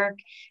this work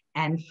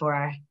and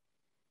for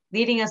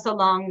leading us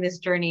along this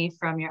journey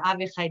from your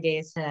Avichai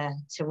days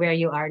to where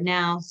you are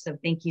now. So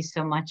thank you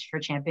so much for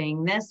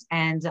championing this.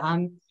 And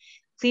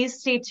please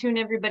stay tuned,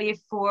 everybody,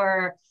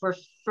 for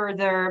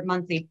further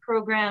monthly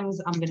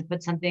programs. I'm going to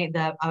put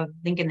a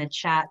link in the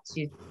chat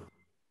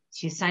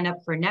to sign up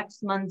for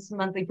next month's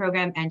monthly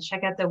program, and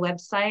check out the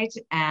website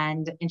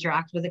and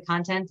interact with the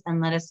content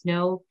and let us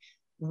know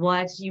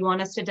what you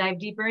want us to dive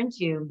deeper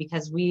into,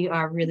 because we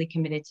are really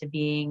committed to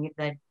being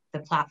the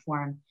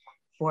platform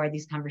for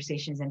these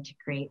conversations and to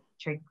create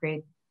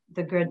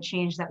the good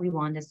change that we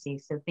want to see.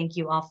 So thank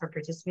you all for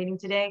participating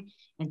today.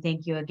 And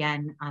thank you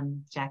again,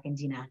 Jack and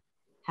Deena.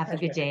 Have a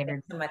good day,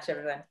 everyone. Thanks so much,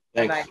 everyone.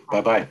 Thanks.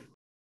 Bye-bye.